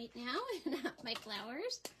leaves right now, not my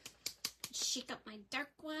flowers. Shake up my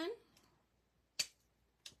dark one.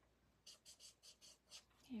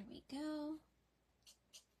 Here we go.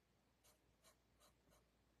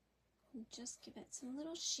 And just give it some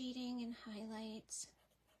little shading and highlights.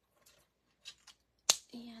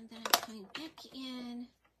 And then I'm coming back in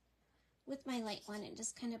with my light one and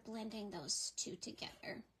just kind of blending those two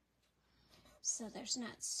together. So there's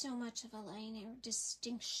not so much of a line or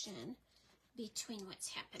distinction between what's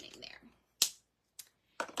happening there.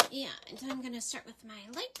 And I'm going to start with my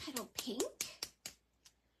light petal pink.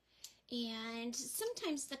 And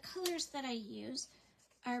sometimes the colors that I use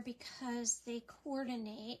are because they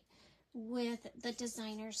coordinate with the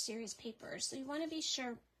designer series paper. So you want to be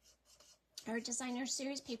sure our designer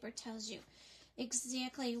series paper tells you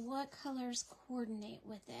exactly what colors coordinate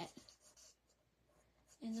with it.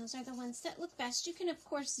 And those are the ones that look best. You can, of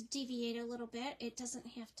course, deviate a little bit. It doesn't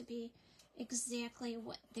have to be exactly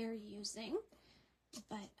what they're using,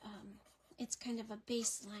 but it's kind of a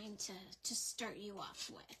baseline to start you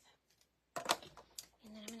off with.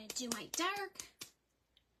 And then I'm going to do my dark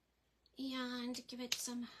and give it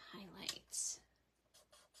some highlights.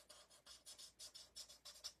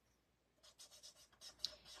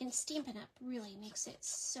 And Stampin' Up! Really makes it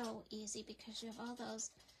so easy because you have all those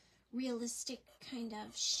realistic kind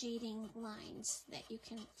of shading lines that you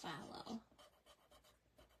can follow.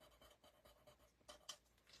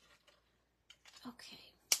 Okay.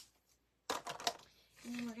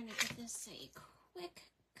 And then we're going to give this a quick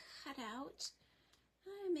cut out.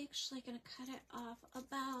 I'm actually going to cut it off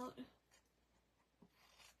about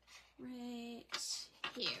right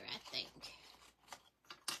here, I think.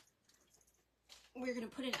 We're going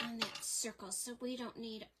to put it on that circle, so we don't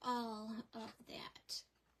need all of that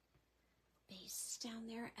base down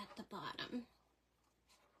there at the bottom.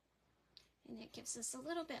 And it gives us a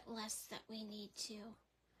little bit less that we need to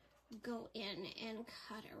go in and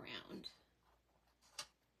cut around.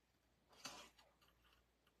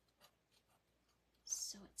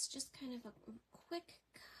 So it's just kind of a quick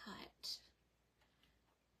cut.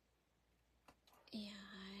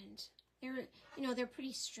 And they're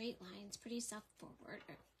pretty straight lines, pretty self-forward.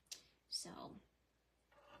 So,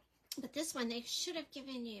 but this one, they should have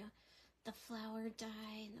given you the flower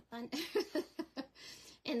die and the bun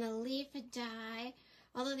and the leaf die,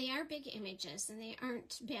 although they are big images and they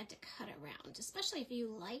aren't bad to cut around, especially if you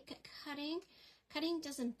like cutting. Cutting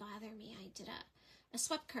doesn't bother me. I did a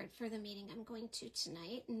swap card for the meeting I'm going to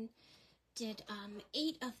tonight and did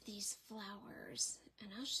 8 of these flowers,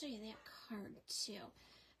 and I'll show you that card too.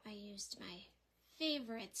 I used my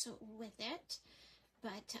favorites with it,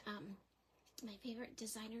 but my favorite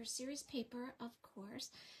designer series paper, of course,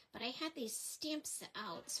 but I had these stamps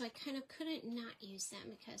out, so I kind of couldn't not use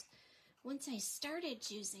them because once I started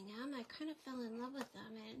using them, I kind of fell in love with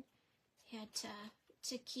them and had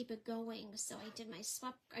to keep it going. So I did my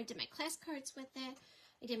class cards with it.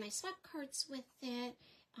 I did my swap cards with it.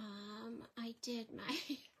 I did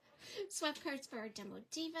my swap cards for our Demo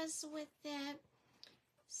Divas with it.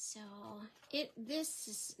 So this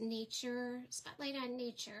is Nature, Spotlight on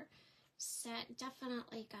Nature set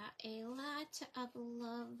definitely got a lot of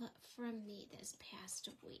love from me this past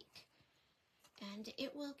week. And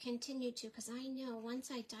it will continue to, because I know once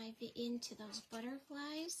I dive into those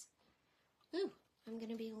butterflies, ooh, I'm going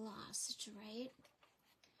to be lost, right?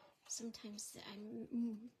 Sometimes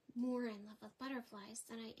I'm more in love with butterflies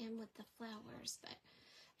than I am with the flowers, but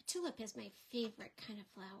a tulip is my favorite kind of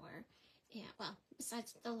flower. Yeah, well,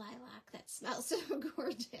 besides the lilac that smells so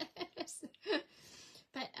gorgeous.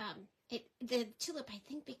 But the tulip, I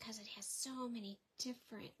think because it has so many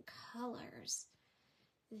different colors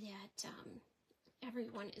that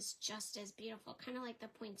everyone is just as beautiful, kind of like the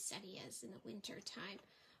poinsettias in the winter time.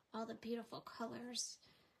 All the beautiful colors.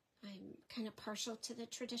 I'm kind of partial to the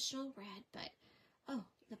traditional red, but oh,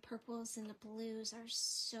 the purples and the blues are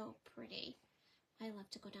so pretty. I love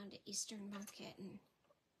to go down to Eastern Market and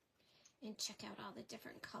check out all the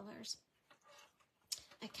different colors.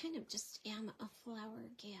 I kind of just am a flower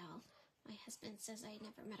gal. My husband says I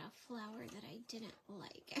never met a flower that I didn't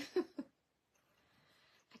like. I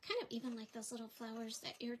kind of even like those little flowers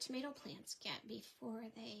that your tomato plants get before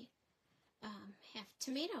they have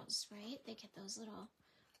tomatoes, right? They get those little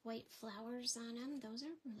white flowers on them. Those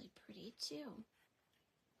are really pretty too.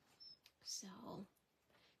 So,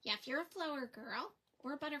 yeah, if you're a flower girl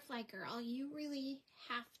or a butterfly girl, you really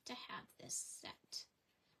have to have this set.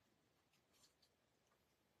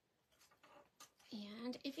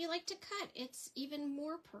 And if you like to cut, it's even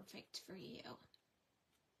more perfect for you.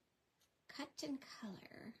 Cut and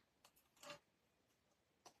color.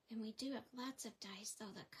 And we do have lots of dies,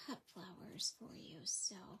 though, that cut flowers for you,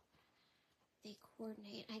 so they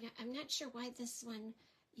coordinate. I'm not sure why this one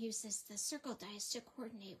uses the circle dies to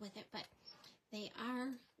coordinate with it, but they are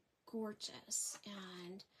gorgeous,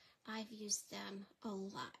 and I've used them a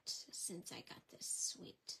lot since I got this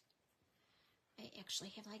suite. I actually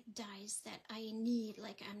have like dies that I need,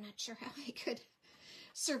 like I'm not sure how I could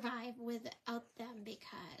survive without them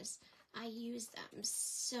because I use them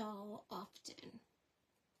so often.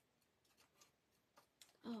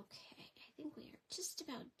 Okay, I think we are just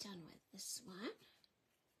about done with this one.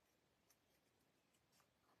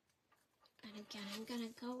 And again, I'm going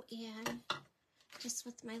to go in just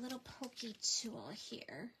with my little pokey tool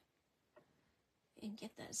here and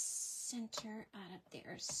get the center out of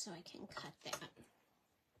there so I can cut that.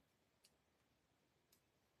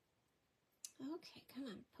 Okay, come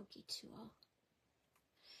on, pokey tool.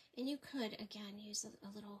 And you could, again, use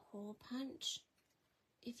a little hole punch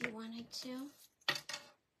if you wanted to.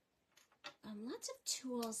 Lots of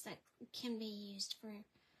tools that can be used for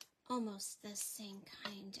almost the same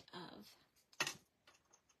kind of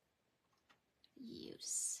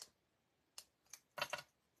use.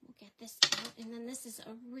 We'll get this out, and then this is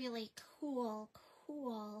a really cool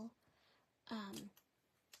fold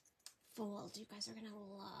you guys are going to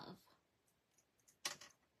love.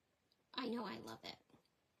 I know I love it.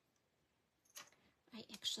 I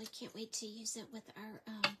actually can't wait to use it with our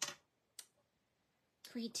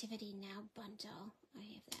Creativity Now bundle. I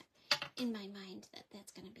have that in my mind that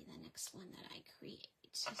that's going to be the next one that I create.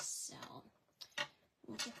 So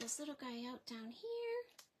we'll get this little guy out down here.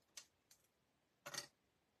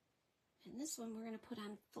 And this one we're going to put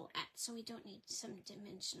on flat, so we don't need some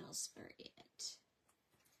dimensionals for it.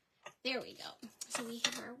 There we go. So we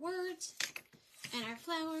have our words and our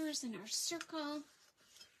flowers and our circle.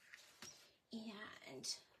 And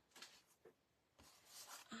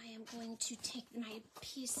I am going to take my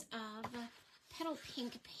piece of petal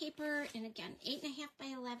pink paper, and again, 8.5 by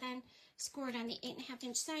 11, scored on the 8.5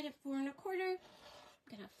 inch side of 4 1/4. I'm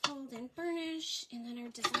going to fold and burnish, and then our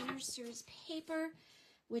designer series paper,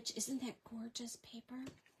 which isn't that gorgeous paper?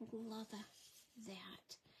 Love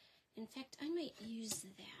that. In fact, I might use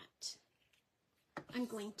that. I'm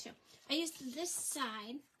going to. I used this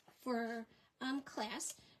side for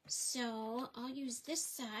class, so I'll use this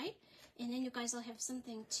side, and then you guys will have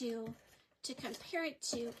something to compare it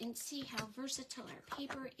to and see how versatile our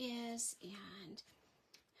paper is and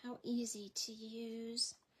how easy to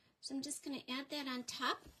use. So I'm just going to add that on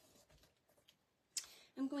top.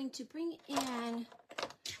 I'm going to bring in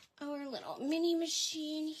our little mini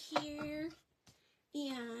machine here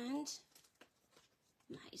and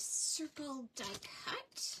my circle die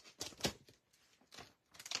cut.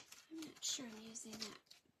 I'm not sure I'm using that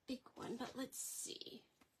big one, but let's see.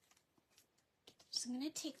 So I'm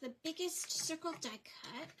going to take the biggest circle die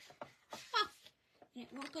cut. Oh, and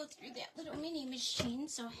it won't go through that little mini machine,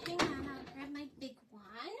 so hang on, I'll grab my big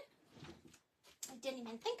one. I didn't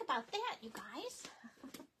even think about that, you guys.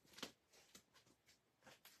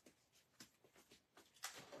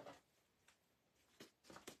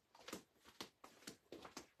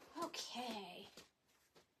 Okay.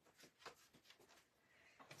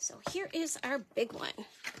 So here is our big one.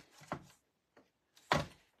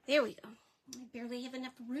 There we go. I barely have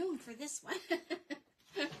enough room for this one.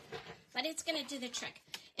 But it's going to do the trick.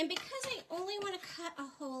 And because I only want to cut a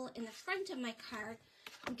hole in the front of my card,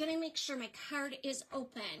 I'm going to make sure my card is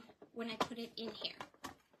open when I put it in here.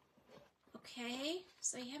 Okay,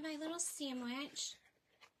 so I have my little sandwich.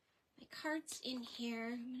 My card's in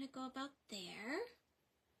here. I'm going to go about there.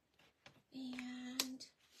 And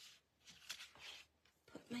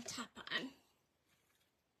put my top on.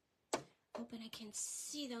 Hoping I can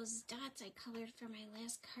see those dots I colored for my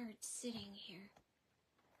last card sitting here.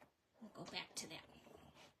 We'll go back to that.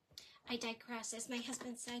 I digress. As my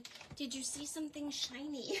husband said, did you see something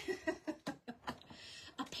shiny?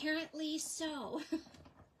 Apparently so.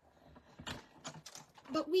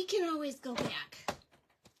 But we can always go back.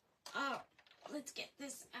 Oh, let's get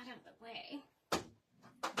this out of the way.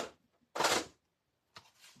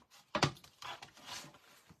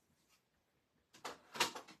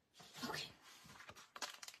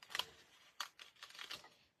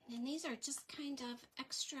 And these are just kind of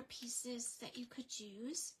extra pieces that you could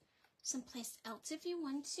use someplace else if you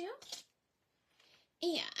want to.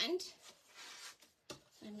 And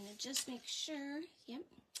I'm going to just make sure, yep,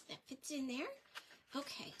 that fits in there.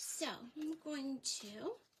 Okay, so I'm going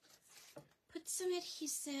to put some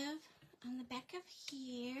adhesive on the back of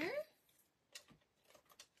here.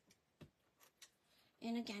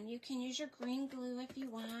 And again, you can use your green glue if you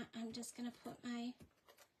want. I'm just going to put my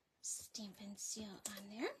Stampin' Seal on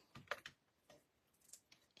there.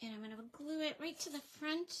 And I'm going to glue it right to the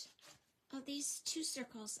front of these two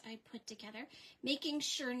circles I put together, making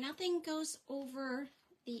sure nothing goes over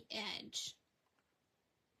the edge.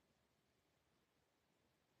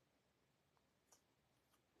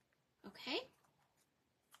 Okay?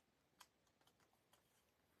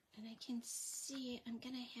 And I can see I'm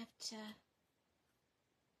going to have to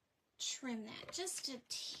trim that just a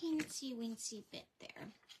teensy weensy bit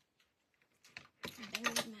there. And then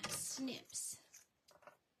with my snips.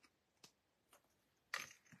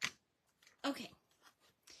 Okay,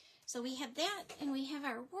 so we have that, and we have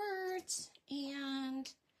our words,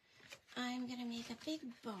 and I'm going to make a big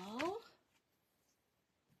bow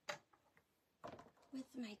with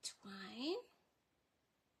my twine.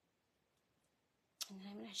 And then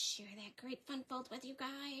I'm going to share that great fun fold with you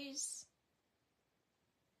guys.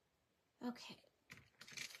 Okay.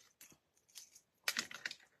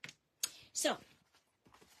 So,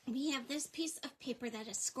 we have this piece of paper that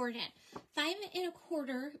is scored at 5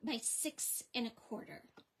 1/4 by 6 1/4.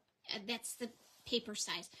 That's the paper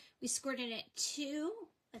size. We scored it at 2.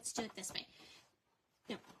 Let's do it this way.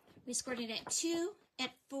 No, we scored it at 2,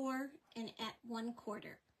 at 4, and at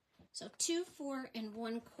 1/4. So 2, 4, and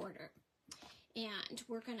 1/4. And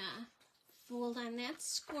we're gonna fold on that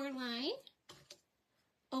score line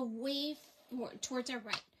away towards our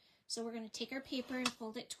right. So we're gonna take our paper and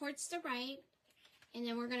fold it towards the right, and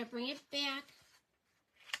then we're gonna bring it back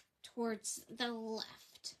towards the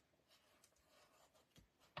left.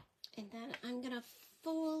 And then I'm gonna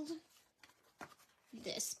fold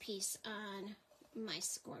this piece on my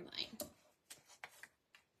score line.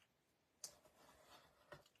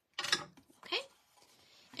 Okay,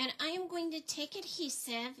 and I am going to take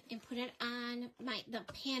adhesive and put it on the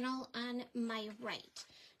panel on my right.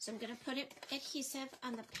 So I'm going to put adhesive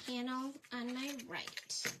on the panel on my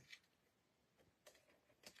right.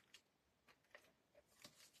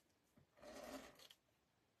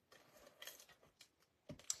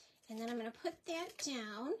 And then I'm going to put that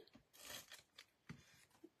down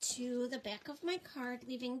to the back of my card,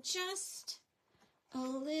 leaving just a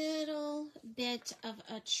little bit of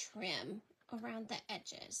a trim around the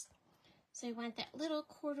edges. So I want that little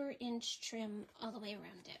 1/4 inch trim all the way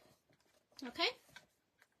around it. Okay?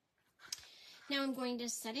 Now I'm going to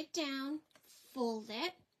set it down, fold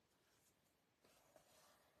it,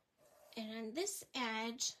 and on this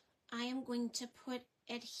edge, I am going to put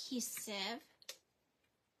adhesive.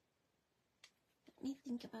 Let me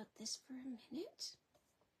think about this for a minute.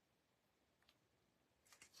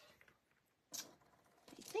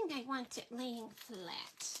 I think I want it laying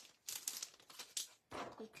flat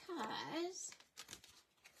because,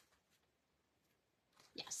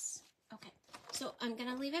 yes, okay. So I'm going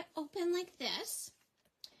to leave it open like this,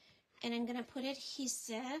 and I'm going to put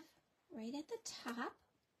adhesive right at the top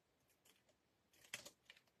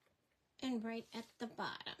and right at the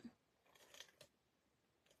bottom.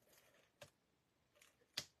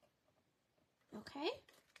 Okay?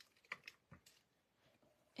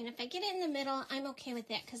 And if I get it in the middle, I'm okay with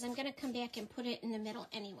that because I'm going to come back and put it in the middle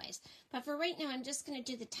anyways. But for right now, I'm just going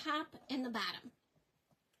to do the top and the bottom.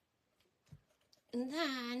 And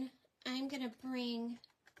then I'm going to bring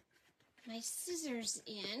my scissors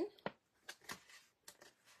in.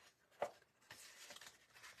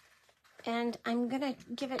 And I'm going to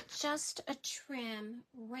give it just a trim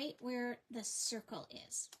right where the circle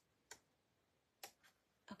is.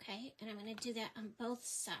 Okay, and I'm going to do that on both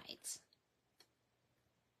sides.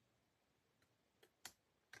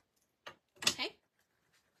 Okay.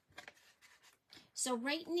 So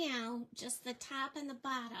right now, just the top and the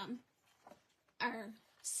bottom are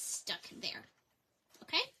stuck there.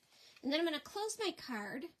 Okay? And then I'm going to close my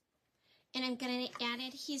card, and I'm going to add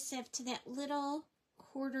adhesive to that little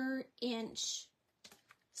 1/4 inch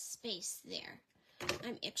space there.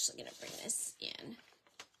 I'm actually going to bring this in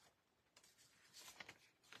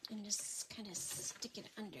and just kind of stick it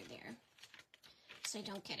under there so I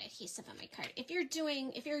don't get adhesive on my card. If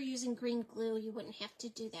you're using green glue, you wouldn't have to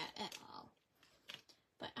do that at all.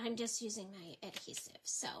 But I'm just using my adhesive,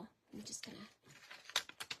 so I'm just going to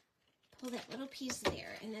pull that little piece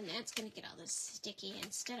there, and then that's going to get all this sticky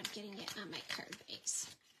instead of getting it on my card base.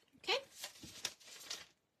 Okay?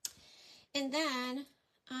 And then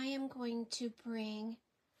I am going to bring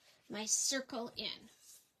my circle in.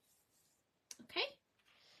 Okay?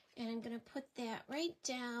 And I'm going to put that right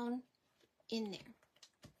down in there.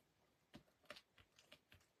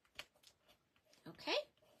 Okay?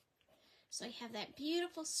 So I have that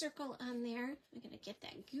beautiful circle on there. I'm going to get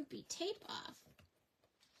that goopy tape off.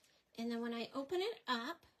 And then when I open it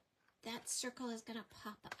up, that circle is going to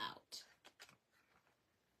pop out.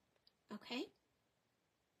 Okay?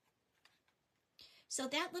 So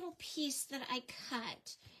that little piece that I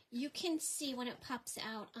cut, you can see when it pops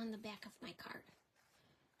out on the back of my card.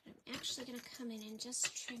 I'm actually going to come in and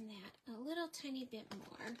just trim that a little tiny bit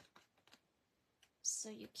more so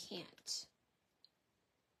you can't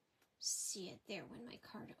see it there when my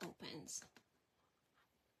card opens.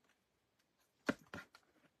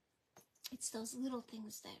 It's those little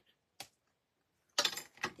things that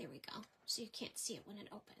There we go. So you can't see it when it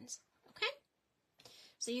opens. Okay?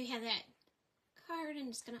 So you have that card and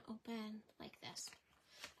it's going to open like this.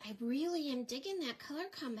 I really am digging that color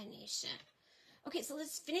combination. Okay, so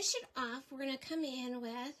let's finish it off. We're going to come in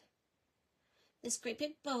with this great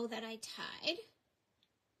big bow that I tied.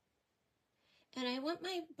 And I want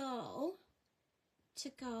my bow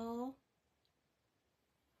to go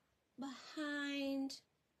behind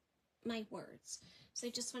my words. So I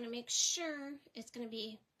just want to make sure it's going to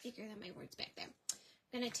be bigger than my words back there.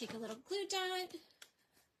 I'm going to take a little glue dot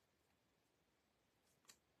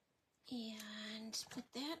and put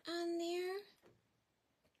that on there.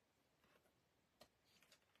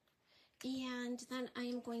 And then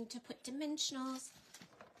I'm going to put dimensionals.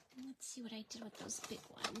 Let's see what I did with those big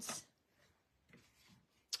ones.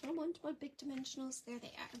 I want my big dimensionals. There they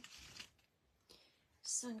are.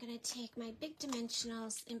 So I'm going to take my big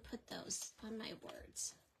dimensionals and put those on my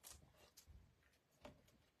words.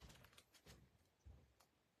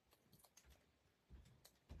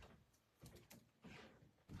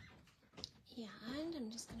 And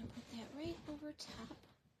I'm just going to put that right over top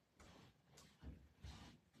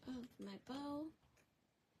of my bow.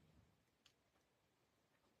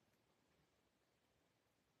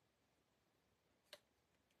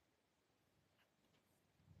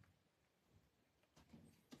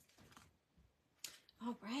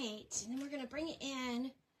 All right, and then we're going to bring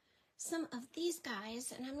in some of these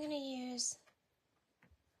guys, and I'm going to use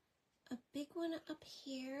a big one up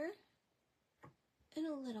here and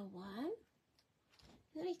a little one.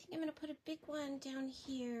 And then I think I'm going to put a big one down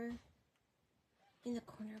here in the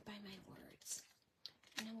corner by my words.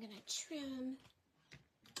 And I'm going to trim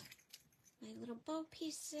my little bow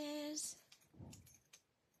pieces.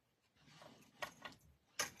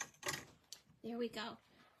 There we go.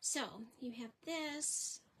 So you have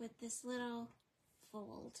this with this little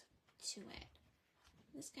fold to it.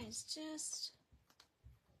 This guy's just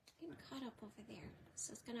getting caught up over there.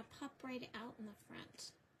 So it's going to pop right out in the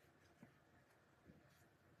front.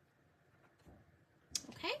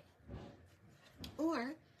 Okay?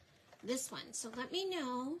 Or this one. So let me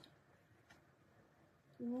know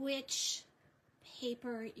which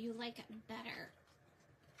paper you like better.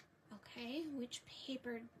 Okay? Which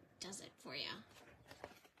paper does it for you?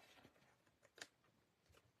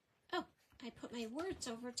 Oh, I put my words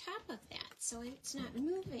over top of that, so it's not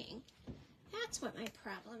moving. That's what my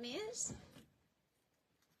problem is.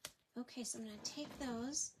 Okay, so I'm going to take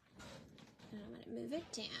those, and I'm going to move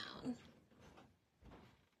it down.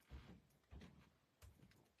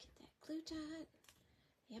 Get that glue dot.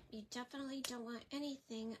 Yep, you definitely don't want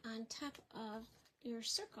anything on top of your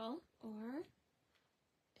circle, or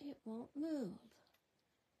it won't move.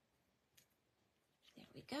 There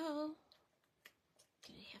we go.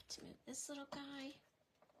 Gonna have to move this little guy.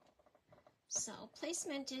 So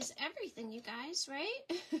placement is everything, you guys, right?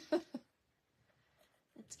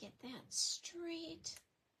 Let's get that straight.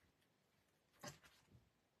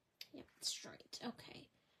 Yep, straight. Okay.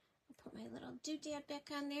 I'll put my little doodad back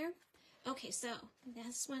on there. Okay, so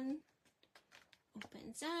this one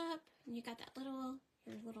opens up, and you got that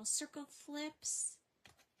your little circle flips.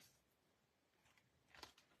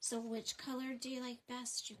 So which color do you like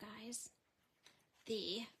best, you guys?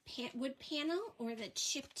 The wood panel or the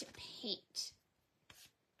chipped paint?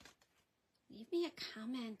 Leave me a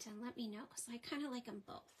comment and let me know, because I kind of like them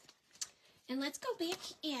both. And let's go back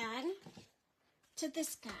in to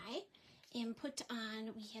this guy and put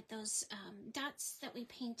on, we had those dots that we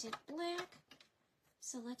painted black.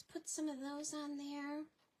 So let's put some of those on there.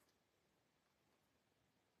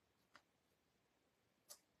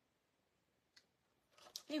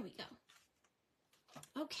 There we go.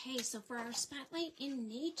 Okay, so for our Spotlight in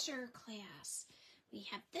Nature class, we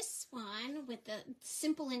have this one with the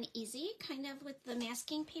simple and easy, kind of with the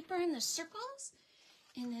masking paper and the circles.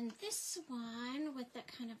 And then this one with that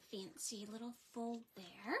kind of fancy little fold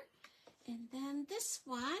there. And then this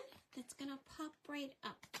one that's going to pop right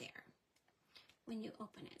up there when you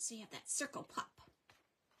open it. So you have that circle pop.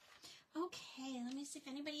 Okay, let me see if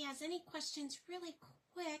anybody has any questions really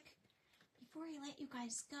quick before I let you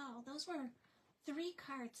guys go. Those were 3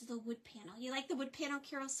 cards of the wood panel. You like the wood panel,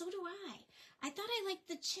 Carol? So do I. I thought I liked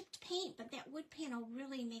the chipped paint, but that wood panel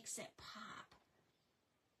really makes it pop.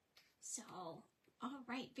 So, all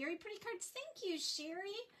right. Very pretty cards. Thank you,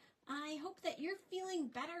 Sherry. I hope that you're feeling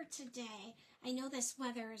better today. I know this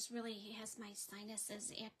weather has my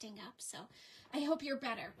sinuses acting up, so I hope you're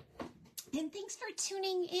better. And thanks for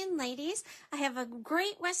tuning in, ladies. I have a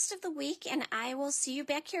great rest of the week, and I will see you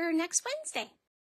back here next Wednesday.